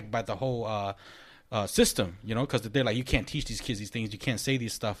held back by the whole system, you know, because they're like, you can't teach these kids these things, you can't say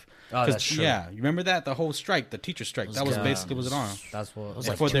these stuff. Oh, 'Cause, that's true. Yeah, you remember that, the whole strike, the teacher strike, that was Yeah. basically what it was on. That's what. It was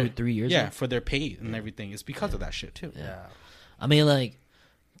yeah. like For 2 their- 3 years Yeah, ago. for their pay and everything. It's because of that shit too. Yeah. I mean, like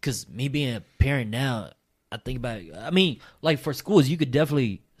because me being a parent now, I think about it. I mean, like for schools, you could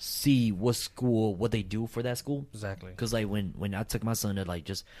definitely see what they do for that school. Exactly. Because like when I took my son to like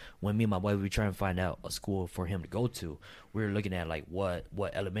just when me and my wife we were trying to find out a school for him to go to, we were looking at like what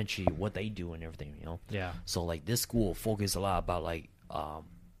elementary what they do and everything, you know. Yeah. So like this school focused a lot about like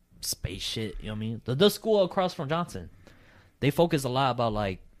space shit. You know what I mean? The school across from Johnson, they focus a lot about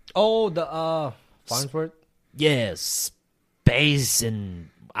like the Farnsworth. yeah space and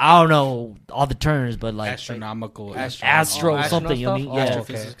I don't know all the terms, but like Astronomical, astro something. You know what I mean? stuff? Yeah,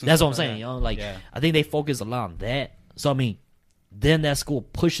 Astrophysics and that's what I'm stuff saying. like You know, like Yeah. I think they focus a lot on that. So I mean, then that school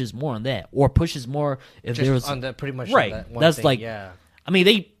pushes more on that, or pushes more if Just there was. on that, pretty much. Right. On that one That's thing, like- yeah. I mean,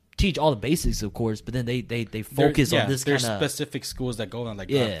 they teach all the basics, of course, but then they focus on this There's kind of. specific schools that go on, like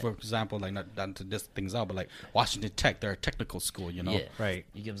Yeah. for example, like not to diss things out, but like Washington Tech, they're a technical school, you know. Yeah, Right.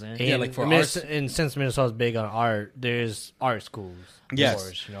 You get what I'm saying? Yeah, And like for Minnes- ours- and since Minnesota's big on art, there's art schools. of Yes,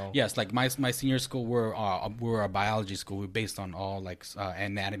 course, you know. yes. Like my senior school, we're a biology school. We're based on all like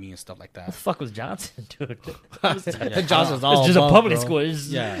anatomy and stuff like What that. the fuck was Johnson, dude? Johnson's all It's just a above, public bro. school. It's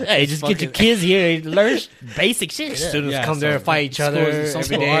just, Yeah. Hey, just get your kids here and learn basic shit. Students Yeah, come there so and fight each schools- other some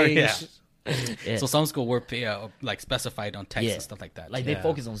every school are, day. yeah. Yeah. So some school were like specified on text Yeah. and stuff like that. Like yeah. they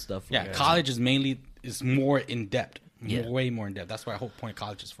focus on stuff. Yeah, like, college is more in depth. Yeah. Way more in depth. That's what I hope point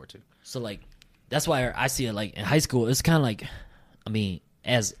college is for too. So like that's why I see it like in high school. It's kind of like, I mean,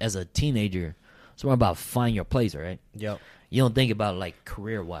 as a teenager, it's more about finding your place, right? Yep. You don't think about like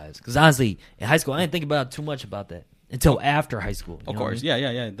career wise, because honestly, in high school, I didn't think about too much about that until after high school. You Of know what I course, mean?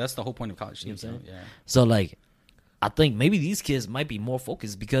 yeah. That's the whole point of college. You know what I'm saying? Yeah. So like, I think maybe these kids might be more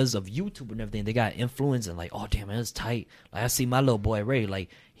focused because of YouTube and everything. They got influence and like, oh damn, man, it's tight. Like I see my little boy Ray, like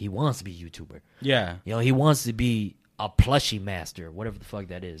he wants to be a YouTuber. Yeah. You know, he wants to be a plushie master, whatever the fuck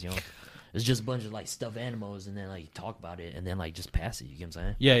that is. You know, it's just a bunch of like stuffed animals, and then like you talk about it, and then like just pass it. You get what I'm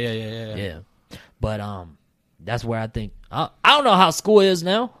saying? Yeah. Yeah. But that's where I think I don't know how school is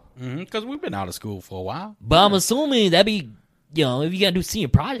now, Because we've been out of school for a while. but I'm assuming that be, you know, if you gotta do senior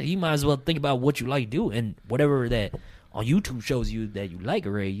project, you might as well think about what you like to do, and whatever that on YouTube shows you that you like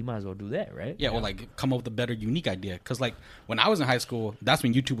already, you might as well do that, right? Yeah, or like come up with a better, unique idea. Because like when I was in high school, that's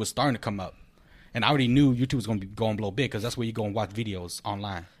when YouTube was starting to come up, and I already knew YouTube was going to be going blow big because that's where you go and watch videos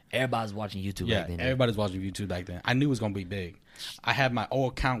online. Everybody's watching YouTube. Yeah, back then. everybody's watching YouTube back then. I knew it was gonna be big. I had my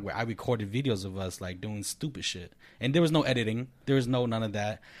old account where I recorded videos of us like doing stupid shit, and there was no editing. There was none of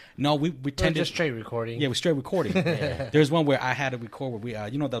that. No, we pretended Just straight recording. Yeah, we straight recording. There's one where I had to record where we,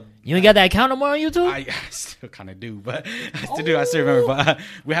 you know, You ain't got that account no more on YouTube? I still kind of do, but I still remember. But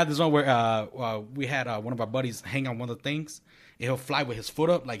we had this one where we had one of our buddies hang on one of the things. And he'll fly with his foot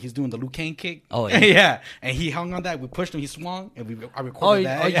up like he's doing the Liu Kang kick. Oh, yeah. yeah. And he hung on that. We pushed him. He swung, and I recorded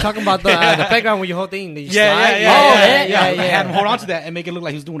that. Oh, you're talking about the background with your whole thing? That you Yeah, slide? yeah. yeah. I had him hold on to that and make it look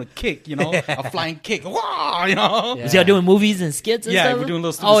like he was doing a kick, you know, a flying kick. Wow, you know. Yeah. Was y'all doing movies and skits and Yeah, stuff? we're doing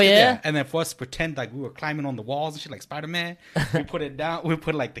little stupid Oh, skits, yeah? And then for us to pretend like we were climbing on the walls and shit like Spider-Man, we put it down. We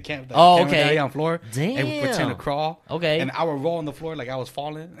put like the camera Oh, okay. down on the floor. And we pretend to Damn. crawl. Okay. And I would roll on the floor like I was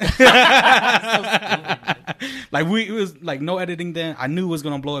falling. Like it was like no editing then. I knew it was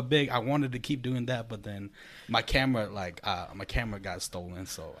gonna blow it big. I wanted to keep doing that, but then my camera got stolen,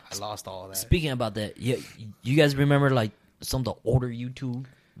 so I lost all that. Speaking about that, you guys remember like some of the older YouTube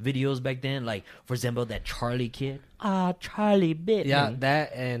videos back then? Like, for example, that Charlie kid. Charlie bit Yeah, me.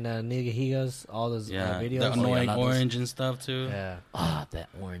 that and Nigga Higas, all those videos. the annoying a lot of those. orange and stuff too. Yeah. That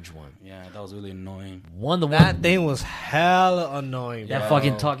orange one. Yeah, that was really annoying. That thing was hella annoying, that bro.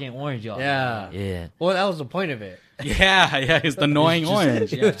 fucking talking orange, y'all. Yeah. Yeah. Well, that was the point of it. Yeah, it's the annoying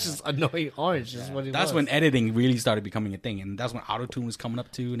orange. It Yeah. was just annoying orange. Is what it That's was. when editing really started becoming a thing, and that's when autotune was coming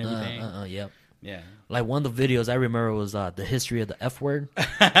up too and everything. Yep. Yeah, Like one of the videos I remember was the history of the F word.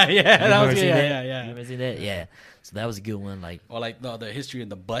 yeah, that You was ever good. seen that? Yeah. You ever seen that? Yeah. So that was a good one. Like, Or like the history of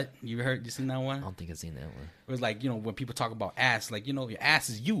the butt. You seen that one? I don't think I've seen that one. It was like, you know, when people talk about ass, like, you know, your ass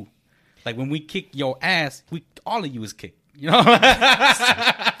is you. Like when we kick your ass, all of you is kicked. You know,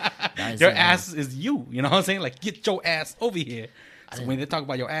 I ain't your seen that ass is you. You know what I'm saying? Like get your ass over here. So when they talk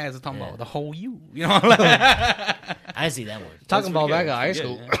about your ass, they're talking about the whole you. You know, one. I didn't see that one. Talking That's about back pretty in good. high That's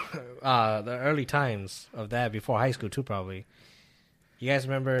school, the early times of that, before high school too, probably. You guys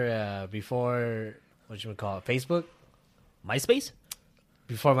remember before, what you would call it, Facebook? MySpace?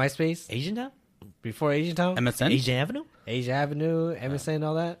 Before MySpace? Asian Town? Before Asian Town? MSN. Asian Avenue? Asia Avenue, MSN,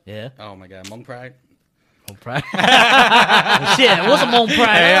 all that? Yeah. Oh my God, Monk Pride. Home Pride. Shit, it was a Mon Pride.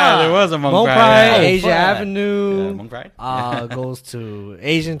 Yeah, there was a Monk Home Pride. Pride, Yeah. Asia Pride. Yeah, Avenue, Monk Pride. goes to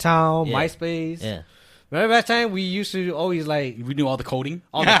Asian Town, Yeah. MySpace. Yeah. Remember that time we used to always like We knew all the coding.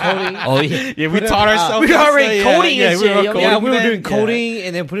 all the coding. Oh yeah. Yeah, we taught ourselves. We were already coding and we were shit, yo. coding Yeah, we were then. doing coding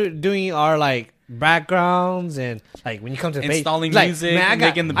and then doing our like backgrounds and like when you come to the page, Installing like, music, man,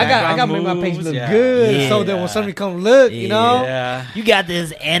 making the I got background to make my page moves, look yeah. good. So Yeah. then when somebody come look, you know, Yeah. You got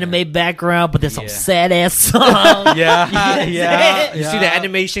this anime background, but there's some Yeah. sad ass song. Yeah, yeah. you see the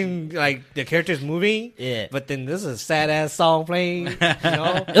animation, like the characters moving. Yeah. But then this is a sad ass song playing. You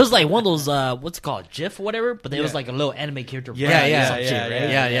know. It was like one of those what's it called, GIF or whatever, but it was Yeah. like a little anime character. Yeah, playing yeah, some yeah, shit,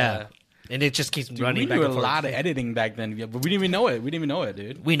 right? Yeah. And it just keeps Dude, running we back knew a and forth. lot of editing back then, yeah, but we didn't even know it. We didn't even know it,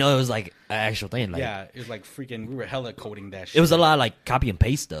 dude. We know it was like an actual thing. Like, Yeah, it was like freaking. We were hella coding that shit. it was a lot of like copy and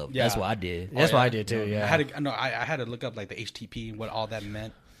paste stuff. Yeah. That's what I did. That's Oh, what yeah. I did too. Yeah. I had to look up like the HTTP and what all that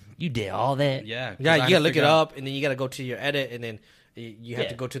meant. You did all that. Yeah, 'cause Yeah, I you had gotta to look it figure out- up, and then you gotta go to your edit, and then you have Yeah.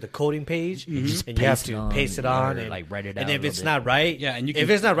 to go to the coding page, Just and you have paste to it on paste it or, on, and like, write it out And a if little it's bit. not right, Yeah, and you if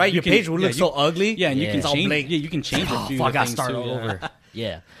can- it's not right, you your can- page will yeah, look you- so ugly. Yeah, and you Yeah. can It's all change. blank. Yeah, you can change a Oh, few fuck, I things start too, all yeah.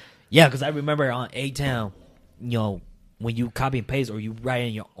 over. Yeah, because I remember on A-Town, you know, when you copy and paste or you write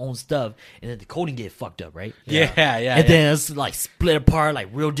in your own stuff, and then the coding get fucked up, right? Yeah, yeah. And then it's like split apart, like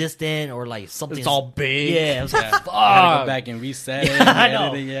real distant, or like something. It's all big. Yeah, it was like, Yeah. fuck. I had to go back and reset it. I and know.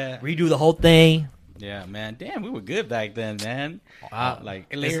 edit it, yeah. Redo the whole thing. Yeah, man. Damn, we were good back then, man. Like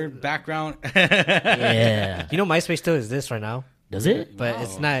This- layered background. Yeah. You know, MySpace still exists right now, Does it? but Wow.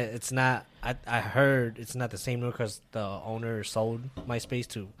 it's not. It's not. I heard it's not the same because the owner sold MySpace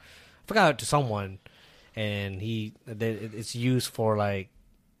to, I forgot, to someone, and it's used for like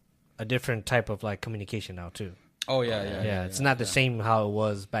a different type of like communication now too. Oh yeah. Yeah, it's not the same how it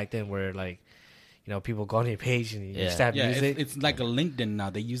was back then, where like, you know, people go on your page and you Yeah. just have Yeah, music. it's like a LinkedIn now.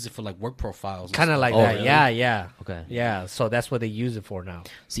 They use it for like work profiles. and Kind of stuff. like Oh, that. really? Yeah. Okay. Yeah. So that's what they use it for now.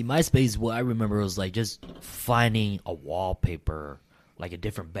 See, MySpace, what I remember was like just finding a wallpaper, like a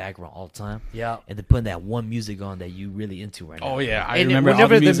different background all the time. Yeah. And then putting that one music on that you really into right now. Oh yeah, I And remember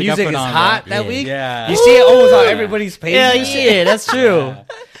whenever all the music, I put is on, hot bro. that Yeah. week, Yeah. you see it almost on everybody's page. Yeah, yeah, that's true.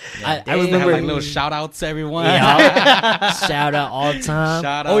 I I remember remember like little shout outs to everyone. Yeah, shout out all the time.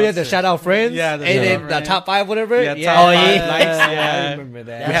 Shout Oh yeah, outs the to- shout out friends. Yeah, the and shout then out the friends. top 5, whatever. Yeah, yeah, top five yeah, likes, I yeah. remember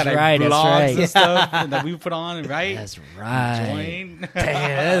that. We had like right, that's blogs right. and stuff that we put on, right? That's right. Join. Damn,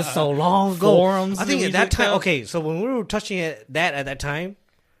 that's so long ago. Forums I think that at we that looked time. up. Okay, so when we were touching that at that time,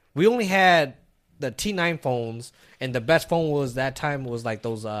 we only had the T9 phones, and the best phone was that time was like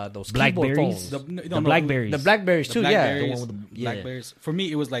those keyboard Blackberries? phones. The, The Blackberries. The Blackberries The too. Blackberries, Yeah. The one with the- yeah. Blackberries. For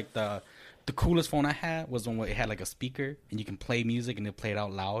me, it was like the coolest phone I had was one where it had like a speaker and you can play music and it play it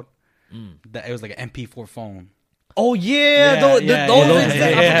out loud. That it was like an MP4 phone. Oh yeah, Yeah, those, yeah, those yeah, exist.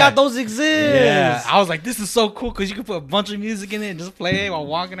 yeah. I forgot those exist. Yeah, I was like, this is so cool because you can put a bunch of music in it and just play it while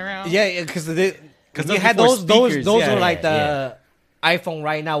walking around. Yeah, because you those had before those speakers, those yeah, were like yeah, the iPhone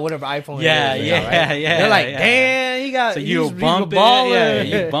right now, whatever iPhone. Yeah, it is yeah, now, right? yeah, They're like, yeah. damn, he got. So he's you bump a it, baller.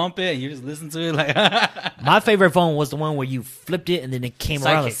 yeah, you bump it, and you just listen to it like. My favorite phone was the one where you flipped it and then it came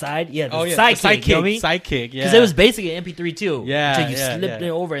around the Sidekick. side. Yeah, the Oh yeah, sidekick. You know what I mean? sidekick, yeah. Because it was basically an MP3 too. Yeah, So you yeah, slipped yeah.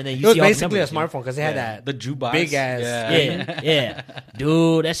 it over and then It you was see all the basically a numbers, you know? smartphone because it had Yeah, that the jukebox, big ass. Yeah, yeah.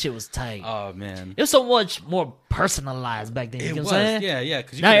 Dude, that shit was tight. Oh man, It was so much more personalized back then. You it know was. what I'm saying? Yeah.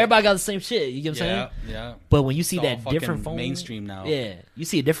 Because Now everybody got the same shit. You get what I'm Yeah, saying? yeah. But when you see It's all that fucking different phone, mainstream now. Yeah, you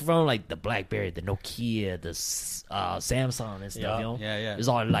see a different phone like the BlackBerry, the Nokia, the Samsung and stuff. Yeah. You know, Yeah. it's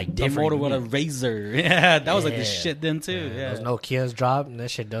all like They different. motor with a razor. Yeah, that was like the Yeah. shit then too. Yeah. Those Nokia's drop and that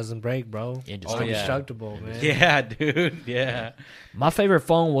shit doesn't break, bro. Yeah, just It's Oh, yeah. indestructible, man. Yeah, dude. Yeah. My favorite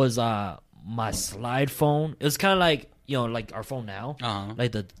phone was my slide phone. It was kind of like like our phone now. Uh-huh.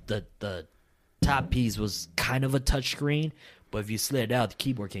 Like the top piece was kind of a touch screen, but if you slid it out, the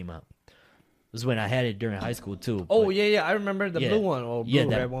keyboard came out. This is when I had it during high school too. Oh but- yeah, I remember the Yeah. blue one or blue yeah,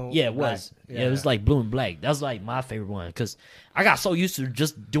 that, red one. yeah, it black. was. Yeah, it was like blue and black. That was like my favorite one because I got so used to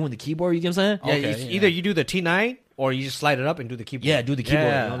just doing the keyboard. You get what I'm saying? Yeah, Okay, either you do the T9 or you just slide it up and do the keyboard. Yeah, do the keyboard, Yeah,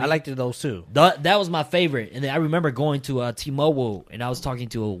 you know what I mean? I liked those too. That was my favorite. And then I remember going to T-Mobile and I was talking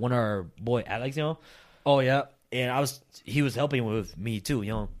to one of our boy Alex, Oh yeah, and he was helping with me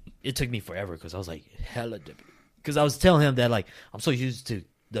too. It took me forever because I was like hella because I was telling him that like I'm so used to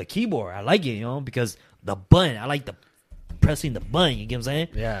the keyboard. I like it, because the button. I like the pressing the button. You get what I'm saying?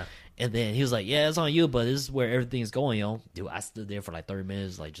 yeah. And then he was like, "Yeah, it's on you, but this is where everything's going, Dude, I stood there for like 30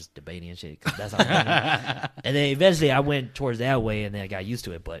 minutes, like just debating and shit. 'Cause that's how. And then eventually, I went towards that way, and then I got used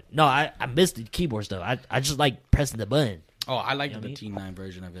to it. But no, I missed the keyboard stuff. I just like pressing the button. Oh, I like You know the what I mean? T9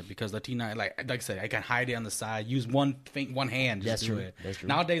 version of it because the T9, like I said, I can hide it on the side, use one hand. Just That's do true. it. That's true.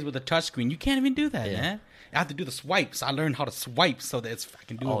 Nowadays with the touchscreen, you can't even do that, Yeah. man. I have to do the swipes. I learned how to swipe so that I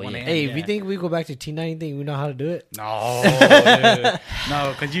can do it Oh, with one yeah. hand. Hey, yeah. if you think we go back to T9, think we know how to do it? No, dude.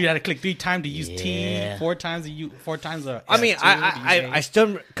 No, because you got to click 3 times to use T, Yeah. 4 times to use 4 times. I mean, F2 to use I A.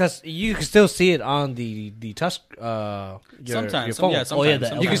 still, because you can still see it on the touch, your Sometimes, phone. yeah, sometimes. Oh, yeah, the You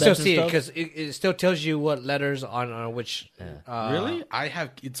can alphabets still and see it stuff? because it still tells you what letters on which. Really? I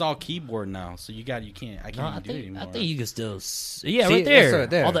have. It's all keyboard now, so you can't. I can't No, even do it anymore. I think you can still. Yeah, See, right that's there. right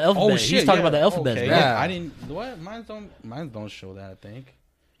there. All the alphabet. Oh He's shit! talking yeah. about the alphabets, Okay, bro. yeah. I didn't. What? Mine don't show that. I think.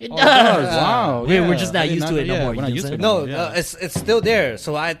 It Oh, does. it does. Wow. We're yeah. just not I did used to it no yeah, more. We're not You used to know it. No, no more, yeah. it's still there.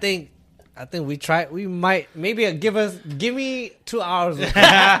 So I think we might maybe give me 2 hours.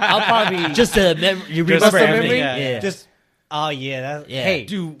 I'll probably Just to you remember Just a everything. memory? Yeah. just oh yeah, that's Yeah. hey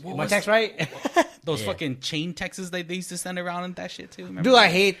Dude, what my was text right? those Yeah. fucking chain texts that they used to send around and that shit too? Remember Dude, I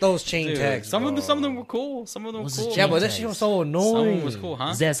that? hate those chain Dude, texts. some of bro. them were cool. Some of them were What's the cool. Yeah, chain but that text? shit was so Some annoying. was cool, huh?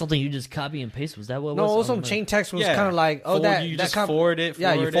 Is that something you just copy and paste? Was that what it No, was? also I don't know. chain text was Yeah. kind of like Forward, that. you that just kind forward it.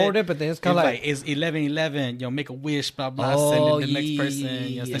 yeah, you forward it, but then it's kind of like it's 11:11. You know, make a wish, blah blah. Oh, send it to the next yeah, person. yeah,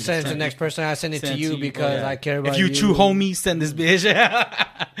 You know, yeah. send it to the next person. I send it to Send you because I care about If you true homie, send this bitch.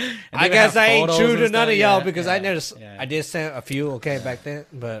 I guess I ain't true to none of y'all Yeah, because yeah, I never. yeah. I did send a few back then,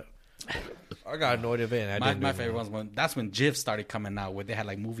 but I got annoyed of it. And I didn't My do favorite it. ones that's when GIFs started coming out where they had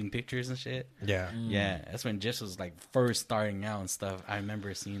like moving pictures and shit. Yeah. Yeah, that's when GIFs was like first starting out and stuff. I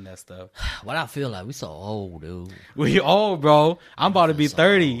remember seeing that stuff. What I feel like we so old, dude. We old, bro. I'm about to be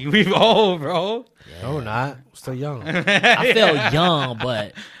 30. We old, bro. No, we're not. We're still young. I feel young,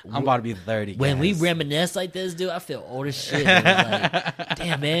 but I'm about to be 30. when we guys. reminisce like this, dude, I feel old as shit. It was like,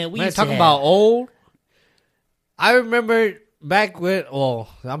 damn, man, we Man, used to talking have- about old. I remember back when. Well,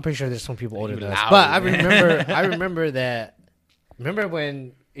 I'm pretty sure there's some people older You than us, loud, but I man. remember. I remember that. Remember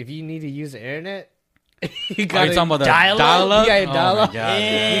when if you need to use the internet, you Oh, you gotta talking about the dial-up? dial-up? You gotta Oh my dial up. God,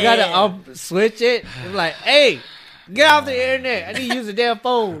 Yeah. You gotta switch it. You're like, hey, get off the internet. I need to use the damn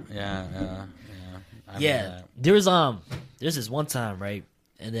phone. Yeah. I remember Yeah, that. there's this one time, right?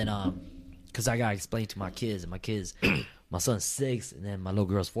 And then because I gotta explain to my kids, and my kids, my son's 6, and then my little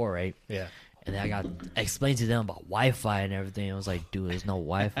girl's 4, right? Yeah. And then I got explained to them about Wi-Fi and everything. I was like, dude, there's no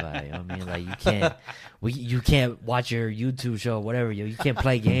Wi-Fi. You know what I mean? Like you can't watch your YouTube show, or whatever. You can't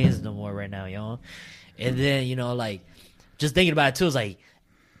play games no more right now, And then like just thinking about it too. It's like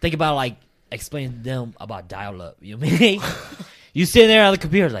think about like explaining to them about dial-up. You know what I mean? You sitting there on the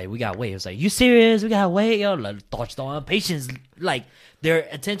computer like we gotta wait. It's like you serious? We gotta wait, yo. Like thoughts on patience, like their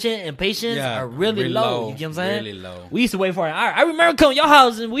attention and patience Yeah, are really really low. low, You get what I'm saying? really low. We used to wait for it. I remember coming to your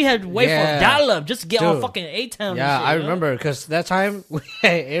house and we had to wait Yeah. for dial-up just to get on Dude. fucking A-Town. Yeah, and shit, I you know? remember because that time we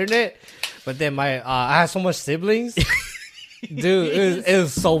had internet, but then I had so much siblings. Dude, it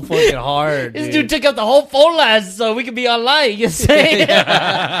was so fucking hard. This dude took up the whole phone lines so we could be online. You know what I'm saying?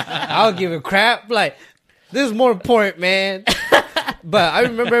 I don't give a crap. Like, this is more important, man. But I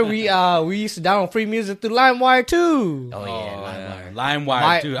remember we used to download free music through LimeWire too. Oh yeah, LimeWire.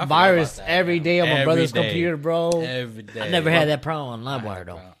 LimeWire, too. I forgot Virus about that, every yeah. day on my Every brother's day. computer, bro. Every day. I never had that problem on LimeWire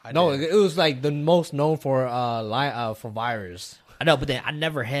though. No, it was like the most known for for virus. I know, but then I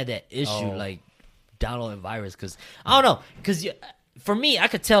never had that issue Oh. like downloading virus because I don't know because for me I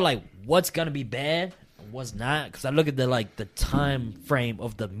could tell like what's gonna be bad and what's not because I look at the time frame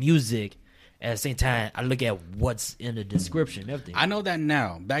of the music. At the same time, I look at what's in the description and everything. I know that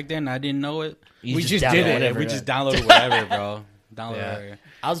now. Back then, I didn't know it. You we just download did it. whatever. We just downloaded whatever, bro. Download Yeah. whatever.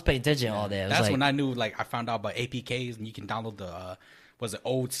 I was paying attention to all that. It was That's like, when I knew. Like, I found out about APKs, and you can download the was it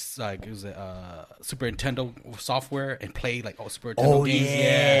old like it was Super Nintendo software and play like old Super Nintendo oh games.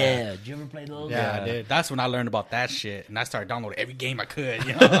 yeah. Did you ever play those? Yeah. I did. That's when I learned about that shit, and I started downloading every game I could.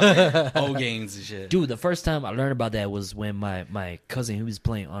 You know, old games and shit. Dude, the first time I learned about that was when my cousin, he was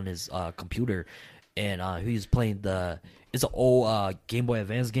playing on his computer, and he was playing it's an old Game Boy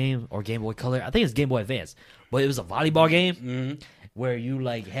Advance game or Game Boy Color. I think it's Game Boy Advance, but it was a volleyball game where you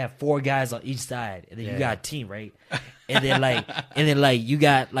like have 4 guys on each side, and then you got a team, right? And then you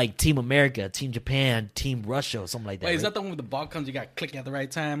got like Team America, Team Japan, Team Russia, or something like that. Wait, is right? that the one with the ball comes? You got to click at the right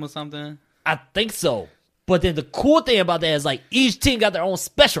time or something? I think so. But then the cool thing about that is like each team got their own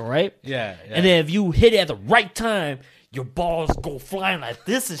special, right? Yeah. And then if you hit it at the right time, your balls go flying like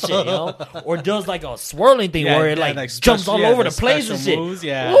this and shit, you know? Or does like a swirling thing Yeah, where it yeah, like like jumps special- all yeah, over the the place and special shit. moves,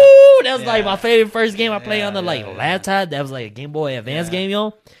 yeah. Woo! That was like Yeah. my favorite first game I played on the Yeah, like yeah, laptop. That was like a Game Boy Advance game,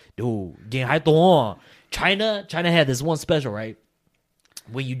 yo. Dude, game hyped on. China had this one special, right?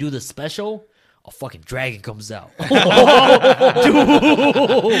 When you do the special a fucking dragon comes out.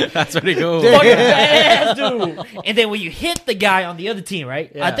 That's pretty cool. Fucking badass, dude. And then when you hit the guy on the other team,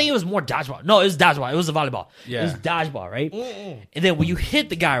 right? Yeah. I think it was more dodgeball. No, it was dodgeball. It was a volleyball. Yeah. It was dodgeball, right? And then when you hit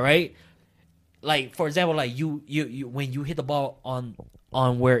the guy, right? Like, for example, like you when you hit the ball on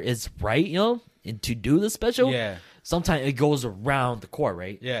where it's right, you know, and to do the special, Yeah. sometimes it goes around the court,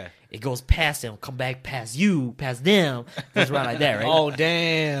 right? Yeah. It goes past them, come back past you, past them, goes around like that, right? Oh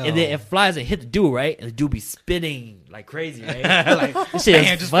damn! And then it flies and hit the dude, right? And the dude be spinning like crazy, right? Like, this shit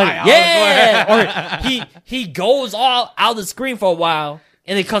Bam, is just funny. fly out Yeah. Or he goes all out the screen for a while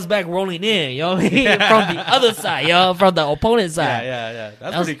and then comes back rolling in, you know what I mean? From the other side, yo, from the opponent's side. Yeah. That's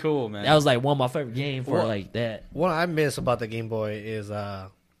That was- pretty cool, man. That was like one of my favorite games for Well, like that. What I miss about the Game Boy is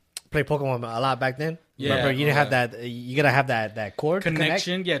play Pokemon a lot back then. Yeah, Remember, you didn't have yeah. that. You gotta have that cord to connect.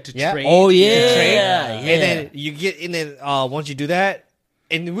 connection, to Yeah. trade. Oh, yeah. to trade. Yeah. And then you get, and then once you do that,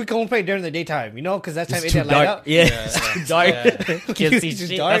 and we can only play during the daytime, you know, because that time It's it too didn't light dark. up. Yeah, Yeah, it's too yeah. dark. Yeah. Can't see It's just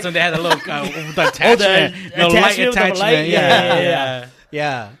shit. dark. That's when they had the little the attachment, the light attachment with the attachment. light? Yeah.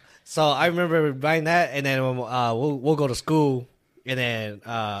 Yeah. So I remember buying that, and then we'll go to school, and then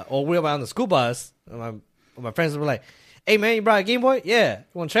or we're on the school bus, and my friends were like, "Hey man, you brought a Game Boy? Yeah, you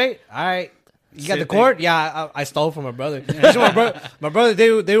want to trade? All right." You got Sit the cord? Yeah, I stole from my brother. My brother,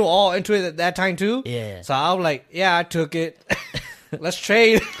 they were all into it at that time too. Yeah. So I was like, yeah, I took it. Let's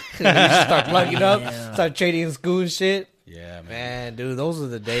trade. And then we just start plugging up, Yeah. start trading in school and shit. Yeah, man. Man, dude, those are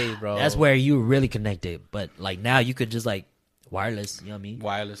the days, bro. That's where you really connected. But like now you could just like wireless, you know what I mean?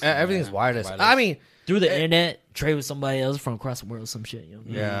 Wireless. Everything's yeah. wireless. I mean, Through the internet, trade with somebody else from across the world, some shit, you know?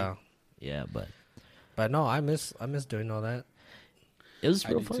 yeah. Yeah, But no, I miss doing all that. it was I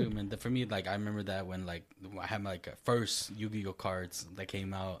real do fun. too, man. For me, like I remember that when like I had my first Yu-Gi-Oh cards that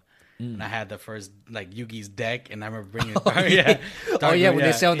came out, and I had the first like Yugi's deck, and I remember bringing it. Oh yeah, when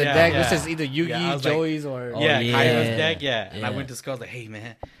they say on the deck, yeah. this is either Yugi, Yeah, I was like, Joey's, or Oh, yeah, yeah. Kaiba's deck, yeah. And I Yeah. went to school, I was like, hey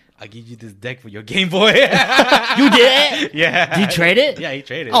man, I'll give you this deck for your Game Boy. You did? Yeah. Did you trade it? Yeah, he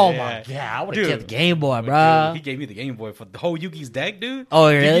traded. Oh yeah. my god, I would Dude. have kept the Game Boy, Dude, bro. he gave me the Game Boy for the whole Yugi's deck, dude. Oh,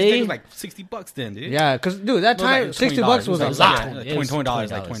 Yugi's really? deck was like $60 then, dude. yeah, because dude, that It was like time $60 $20. was It a was lot. like- It was $20,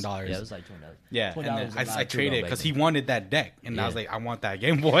 like $20. $20. Yeah, it was like $20. Yeah, $20 and then was a I lot, too, traded though, because back he then. wanted that deck, and I Yeah. was like, I want that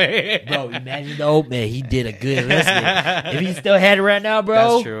Game Boy. Bro, imagine though, man, he did a good investment. If he still had it right now, bro.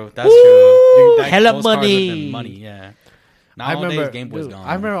 That's true. That's true. That- Hella those cards would've been money. money, yeah. I Nowadays, remember, Game Boy's dude, gone.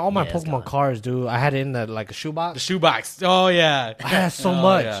 I remember all my Yeah, it's Pokemon gone. cards, dude. I had it in like a the shoebox. shoebox. Oh yeah, I had so Oh,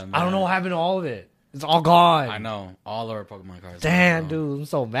 much. yeah, I don't man. know what happened to all of it. It's all gone. I know all our Pokemon cards. Damn, I know. dude, I'm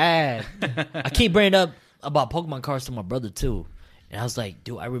so mad. I keep bringing up about Pokemon cards to my brother too. And I was like,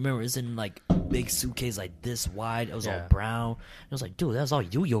 dude, I remember it's in like a big suitcase like this wide. It was all Yeah. brown. I was like, dude, that was all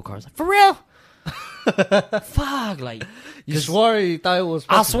Yu-Gi-Oh cards. Like, for real? Fuck, like You swore you thought it was.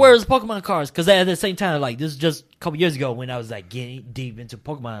 I Pokemon. swear it's Pokemon cards. Because at the same time, like this is just a couple years ago when I was like getting deep into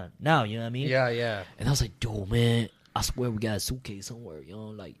Pokemon. Now, you know what I mean? Yeah, yeah. And I was like, dude, man, I swear we got a suitcase somewhere. You know,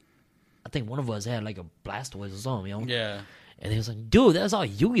 like I think one of us had like a Blastoise or something. You know? Yeah, And he was like, dude, that's all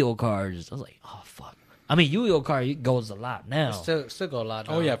Yu-Gi-Oh cards. I was like, oh fuck. I mean, Yu-Gi-Oh card goes a lot now. Still go a lot.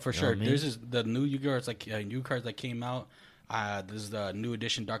 Oh now. yeah, for sure. what I mean? There's this, the new Yu-Gi cards, like new cards that came out. This is the new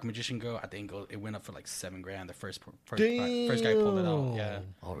edition Dark Magician Go. I think it went up for like $7,000. The first guy pulled it out. Yeah,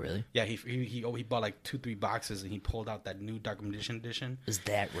 Oh really? yeah. He bought like 2-3 boxes and he pulled out that new Dark Magician edition. Is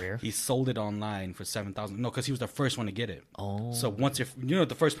that rare? He sold it online for $7,000. No, because he was the first one to get it. Oh. So once you're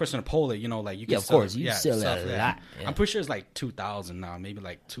the first person to pull it, you know, like you can Yeah, of sell course, it. you Yeah, sell it a it. lot, yeah. I'm pretty sure it's like 2,000 now, maybe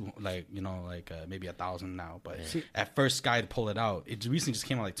like maybe 1,000 now. But at first, guy to pull it out, it recently just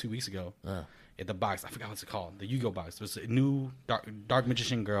came out like 2 weeks ago. In the box, I forgot what's it called. The Yu-Gi-Oh box. It was a new Dark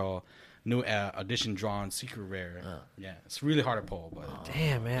Magician Girl, new edition drawn secret rare. Yeah, it's really hard to pull, but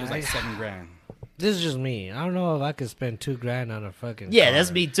Damn, man. it was like $7,000. This is just me. I don't know if I could spend $2,000 on a fucking. Yeah, card.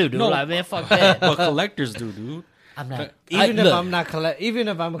 that's me too, dude. No. Like, man, fuck that. But collectors do, dude. I'm not. Even if look, I'm not even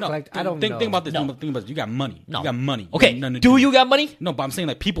if I'm a collector, I don't think, know. Think about this. No. Think about this. You got money. No. You got money. Okay, nothing to do you got money? No, but I'm saying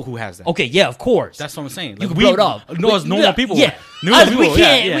like people who has that. Okay, yeah, of course. That's what I'm saying. You Like, can blow it up. No, it's normal Yeah, people. yeah. Normal Us, we people.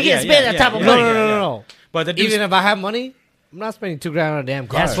 can't- Yeah, we yeah, can't spend yeah, that type of yeah, money. yeah, No, yeah. no. But the dude's- Even if I have money, I'm not spending $2,000 on a damn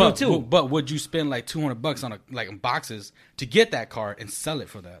card. That's true, but, too. But would you spend like $200 on boxes to get that card and sell it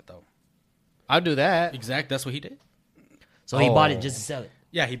for that though? I'll do that. Exact. That's what he did. So he bought Oh. it just to sell it.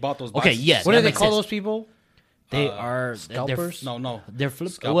 Yeah, he bought those. Okay, Boxes. yes. What that do they makes call sense. those people? They are scalpers? No. They're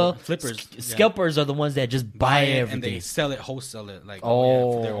Scalper- well, flippers. sc- Yeah. Scalpers are the ones that just buy and everything. they sell it, wholesale it, like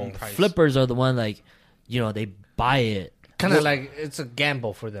for their own price. Flippers are the one like, you know, they buy it. Kind of like it's a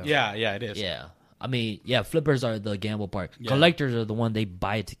gamble for them. Yeah, it is. Yeah, I mean, yeah, flippers are the gamble part. Yeah. Collectors are the one they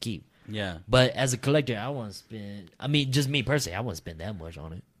buy it to keep. Yeah. But as a collector, I want to spend. I mean, just me personally, I want to spend that much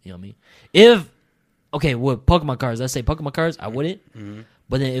on it. You know what I mean? If okay, with Pokemon cards, let's say Pokemon cards, I wouldn't. Mm-hmm.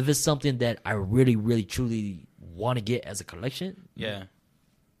 But then if it's something that I really, really, truly want to get as a collection, Yeah.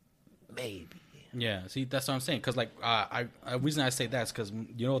 maybe. Yeah, see, that's what I'm saying. Because, like, reason I say that is because,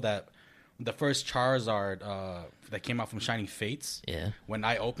 you know, that the first Charizard that came out from Shining Fates, Yeah. when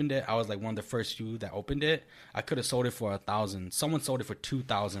I opened it, I was, like, one of the first few that opened it. I could have sold it for $1,000. Someone sold it for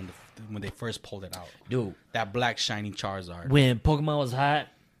 $2,000 when they first pulled it out. Dude, That black shiny Charizard. when Pokemon was hot,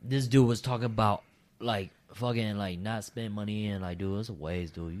 this dude was talking about, like, fucking, like, not spending money and, like, dude, it's a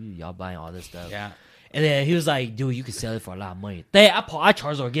waste, dude. Y'all buying all this stuff. Yeah. And then he was like, dude, you can sell it for a lot of money. Hey, I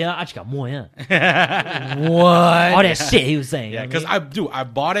Charizard again. I just got more, yeah. What? All that shit he was saying. Yeah, you know because what I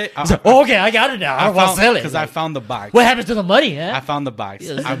bought it. I mean? Oh, okay, I got it now. I want to sell it. Because Like, I found the box. what happened to the money, huh? I found the box.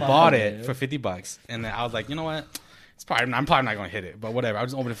 Yeah, this I is my bought money, it man. for $50, and then I was like, you know what? I'm probably not gonna hit it, but whatever. I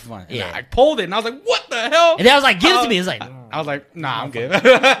just opened it for fun. And Yeah. I pulled it, and I was like, what the hell? And then I was like, give it to me. It's like, I was like, nah, I'm good.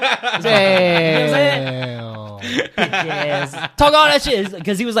 Damn. yes. Talk all that shit.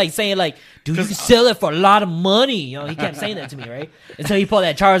 Because he was like saying, like, dude, you can sell it for a lot of money. You know, he kept saying that to me, right? And so he pulled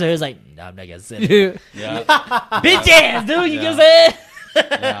that Charizard. He was like, nah, I'm not gonna sell it. yeah, Bitch ass, dude. You Yeah. get what I'm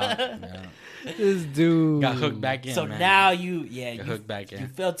saying? yeah. This dude Got hooked back in. So man. now you Got hooked back you in.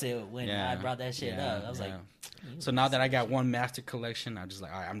 felt it when Yeah, I brought that shit yeah, up. I was yeah. like, So now that I got one master collection, I'm just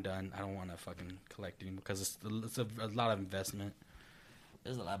like, all right, I'm done. I don't want to fucking collect anymore because it's a lot of investment.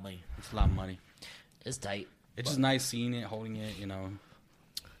 there's a lot of money. It's a lot of money. It's tight. It's just nice seeing it, holding it, you know.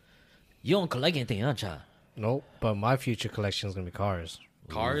 You don't collect anything, huh, child? Nope. But my future collection is gonna be cars.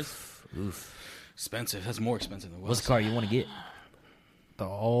 Cars, Oof. expensive. That's more expensive than What's the car you want to get? The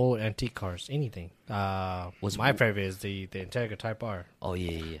old antique cars, anything. What's- My favorite is the Integra Type R. Oh,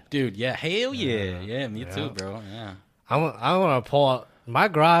 yeah. Dude, yeah, hell yeah. Me too, bro. Yeah. I want to pull out. My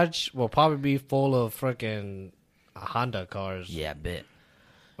garage will probably be full of freaking Honda cars. Yeah, I bet.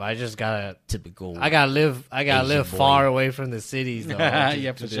 But I just gotta. Typical. I gotta live Asian live boy. far away from the cities though. Yeah,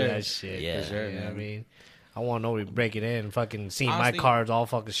 to for do sure. that shit. Yeah. For sure, You know what I man. mean, I want nobody to break it in and fucking see my Honestly, cars all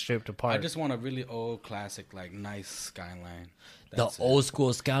fucking stripped apart. I just want a really old classic, like nice skyline. The That's it. old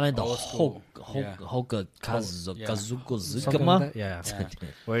school Skyline, the Old school. Yeah. Hoka Yeah. Kazuko Something like Zukama. that, yeah. Yeah.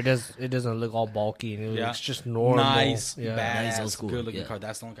 Where it doesn't look all bulky and it Yeah. looks just normal. Nice, yeah. badass, Nice old school, good looking yeah. car.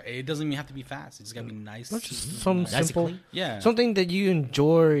 That's the only car. It doesn't even have to be fast. It's just gotta be nice. Not just some Nice and simple, clean. Yeah. something that you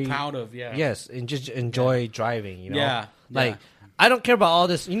enjoy. Proud of, yeah. Yes, and just enjoy driving. You know, Yeah, like yeah. I don't care about all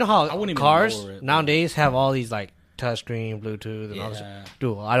this. You know I how wouldn't even cars lower it, but- nowadays have all these like touchscreen, Bluetooth, and all this. Yeah.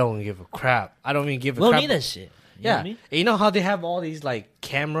 Dude, I don't give a crap. I don't even give a We don't crap. need that shit. You know Yeah, what I mean? and you know how they have all these like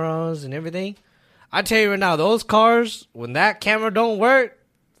cameras and everything. I tell you right now, those cars when that camera don't work,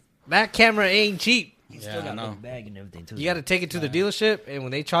 that camera ain't cheap. You Yeah, still I got know. the bag and everything, too. You got to take it to the dealership, and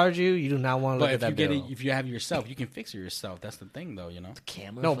when they charge you, you do not want to look But at if that you get bill. it, if you have it yourself, you can fix it yourself. That's the thing, though. You know.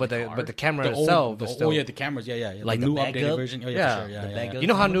 camera. No, for but the the car? but the camera The itself old, is the, still. oh yeah, the cameras. Yeah. Like the the new backup? updated version. Oh yeah, Yeah, for sure. Yeah, the yeah, backup. yeah. You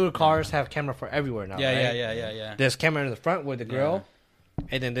know how newer cars have camera for everywhere now, Yeah, right? yeah. There's camera in the front with the grill,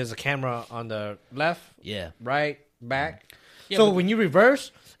 and then there's a camera on the left, Yeah. right, back. Yeah, So but- when you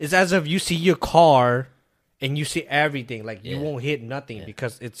reverse, it's as if you see your car and you see everything. Like you Yeah. won't hit nothing Yeah.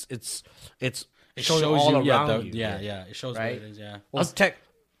 because it's It showing shows all you, around you. Yeah. It shows Right? what it is. Yeah. Well, tech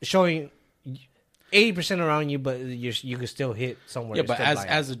showing 80% around you, but you can still hit somewhere. Yeah, It's but still blind.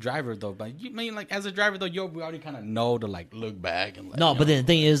 as a driver though, but you mean like as a driver though, you already kind of know to like look back and like. No, you but know. then the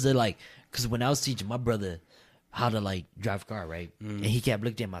thing is that, like, because when I was teaching my brother how to, like, drive a car, right? And he kept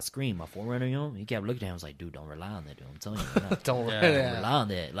looking at my screen, my Forerunner, you know? He kept looking at it. I was like, dude, don't rely on that, dude. I'm telling you. don't Yeah. Don't rely on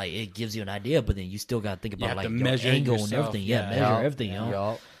that. Like, it gives you an idea, but then you still got to think about, have like, to your measure it angle and yourself. everything. Yeah, Yeah. measure Yup. everything, you know?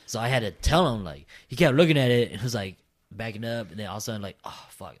 Yup. So I had to tell him, like, he kept looking at it and was like, backing up, and then all of a sudden, like, oh,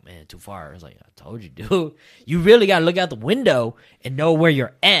 fuck, man, too far. I was like, I told you, dude. You really got to look out the window and know where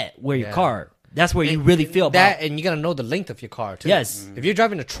you're at, where your Yeah. car. That's where you really feel that, about. and you gotta know the length of your car too. Yes. If you're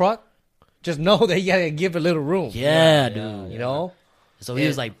driving a truck, just know that you gotta give a little room. Yeah, dude. You know. So he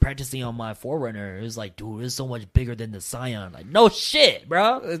was like practicing on my Forerunner. It was like, dude, it's so much bigger than the Scion. Like, no shit,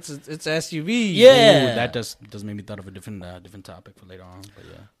 bro. It's SUV. Yeah. Ooh, that does make me thought of a different topic for later on. But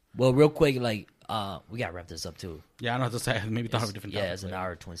yeah, Well, real quick, like, we gotta wrap this up too. yeah, I know what to say. Maybe thought of a different topic. Yeah, it's an later.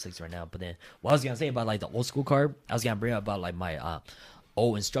 hour 26 right now. But then, what I was gonna say about like the old school car, I was gonna bring up about like my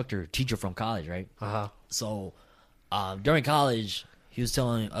old teacher from college, right? Uh-huh. So, during college, he was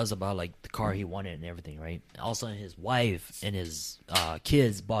telling us about like the car he wanted and everything, right? All of a sudden, his wife and his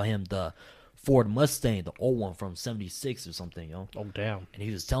kids bought him the Ford Mustang, the old one from '76 or something, you know. Oh damn. And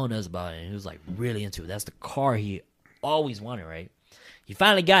he was telling us about it, and he was like really into it. That's the car he always wanted, right? He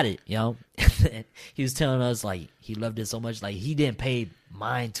finally got it, you know. He was telling us like he loved it so much, like he didn't pay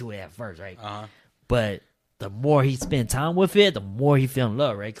mind to it at first, right? Uh-huh. But the more he spent time with it, the more he fell in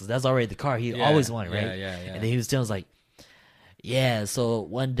love, right? Because that's already the car he always wanted, right? Yeah. And then he was telling us like, yeah. So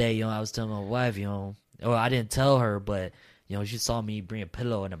one day, I was telling my wife, well, I didn't tell her, but she saw me bring a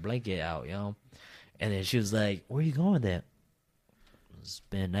pillow and a blanket out, and then she was like, "Where you going then?"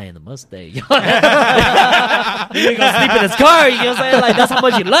 Spend night in the Mustang. You ain't gonna sleep in his car. You know what I'm saying? Like that's how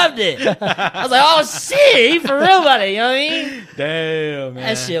much he loved it. I was like, oh shit, he for real about it. You know what I mean? Damn, man.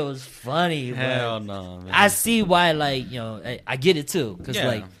 That shit was funny. Hell but no, man. I see why. Like I get it too. Cause Yeah.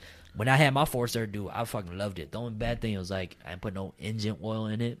 like when I had my Forester, dude, I fucking loved it. The only bad thing was like I didn't put no engine oil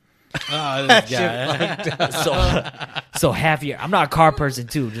in it. Oh, this guy. So half year. I'm not a car person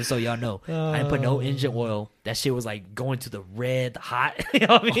too, just so y'all know. I didn't put no engine oil. That shit was like going to the red hot. You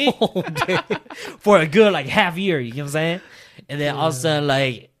know what I mean? For a good like half year. You know what I'm saying? And then all of a sudden,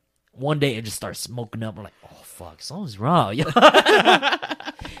 like one day it just starts smoking up. I'm like, oh fuck, something's wrong.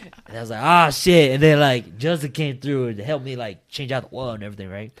 And I was like, ah shit. And then like Justin came through to help me like change out the oil and everything,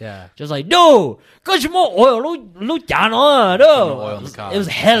 right? Yeah. Just like, dude, got some more oil. Look down on it. No oil in the car. It was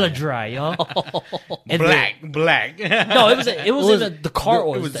hella dry, yo. And black. no, it was in the car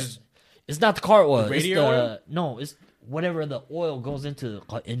oil. It was just It's not the car oil. The It's radiator oil? No, it's whatever the oil goes into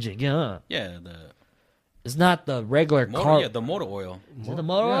the engine. Yeah, yeah, it's not the regular car. the motor oil. Is it the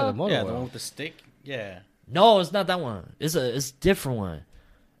motor Yeah, oil? the motor Yeah, the oil. one with the stick. Yeah. No, it's not that one. It's a different one.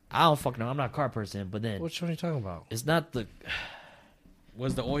 I don't fucking know. I'm not a car person, but then Which one are you talking about? it's not the.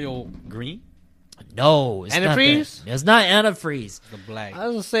 Was the oil green? No, it's Antifreeze? not that. It's not antifreeze. The black. I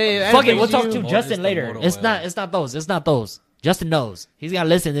was gonna say. Fuck it, we'll antifreeze talk you- to It's Justin the later. motor It's oil. not. It's not those. It's not those. Justin knows. He's gotta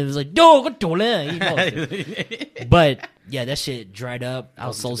listen. And he was like, "Dude, what doing?" He knows it. But yeah, that shit dried up. I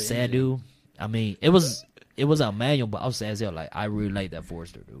was so Welcome to the sad, engine. dude. I mean, it was a manual, but I was sad as hell. Like I really like that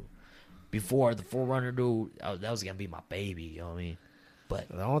Forester, dude. Before the 4Runner, dude, that was gonna be my baby. You know what I mean? But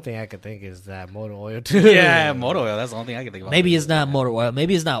The only thing I could think is that motor oil too. Yeah, motor oil. That's the only thing I can think about. maybe it's not motor oil.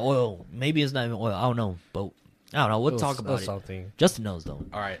 Maybe it's not oil. Maybe it's not even oil. I don't know. But I don't know. We'll talk about it. Something. Justin knows though.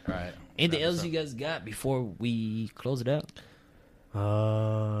 All right. Anything else you guys got before we close it out?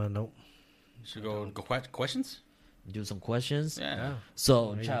 Nope. Should go questions? Do some questions. Yeah.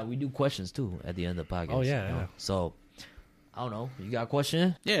 So, child, we do questions too at the end of the podcast. Oh, yeah, you know? yeah. So, I don't know. You got a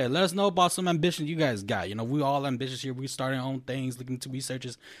question? Yeah, let us know about some ambition you guys got. We all ambitious here. We starting our own things, looking to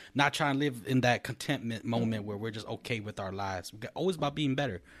researches, not trying to live in that contentment moment where we're just okay with our lives. We're always about being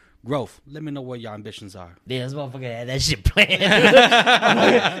better. Growth. Let me know what your ambitions are. Yeah, this motherfucker had that shit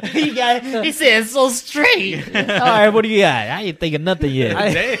planned. He said it so straight. All right, what do you got? I ain't thinking nothing yet.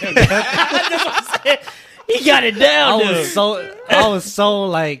 Damn. He got it down, I dude. was so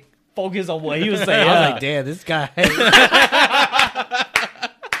like Focus on what he was saying. I was like, damn, this guy.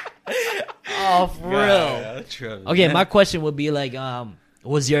 oh, for real. Yeah, true. Okay, my question would be like, what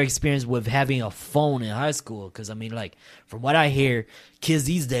was your experience with having a phone in high school? Because I mean, like, from what I hear, kids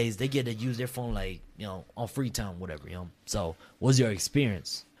these days they get to use their phone like on free time, whatever. So, what was your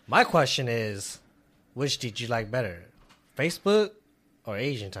experience? My question is, which did you like better, Facebook or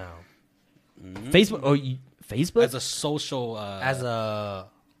Asian Town? Facebook or Facebook? As a social, As a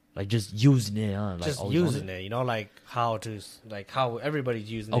like just using it, huh? Like just always on using it, like how everybody's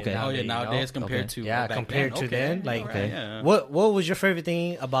using Okay. it. oh yeah, nowadays, nowadays compared Okay. to Yeah, back compared to then, like, alright, okay. yeah. What was your favorite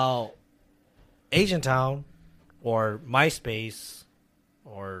thing about Asian Town or MySpace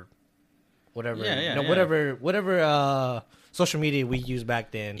or whatever? Yeah, yeah. Whatever social media we used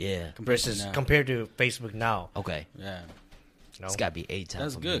back then. Yeah. Versus now. compared to Facebook now. Okay. Yeah, It's gotta be 8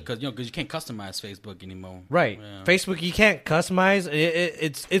 times. that's good because you can't customize Facebook anymore. Right. Yeah. Facebook you can't customize.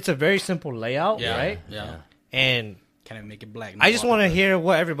 It's a very simple layout, Yeah, right? Yeah. And Can I make it black? I just want to hear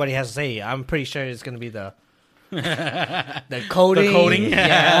what everybody has to say. I'm pretty sure it's going to be the coding. The coding.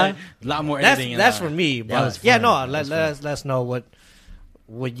 Yeah. A lot more That's editing. that's for me. But was yeah, fun. no, That was let us know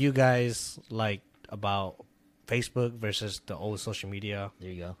what you guys like about Facebook versus the old social media. There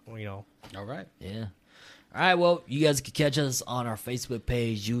you go. All right. Yeah. All right. Well, you guys can catch us on our Facebook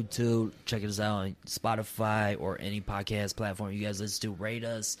page, YouTube. Check us out on Spotify or any podcast platform you guys listen to. Rate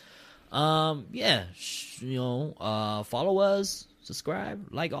us. Yeah. Follow us, subscribe,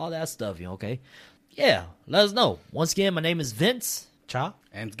 like all that stuff. Okay. Yeah. Let us know. Once again, my name is Vince. Cha.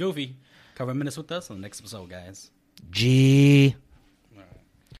 And it's Goofy. Cover minutes with us on the next episode, guys. G.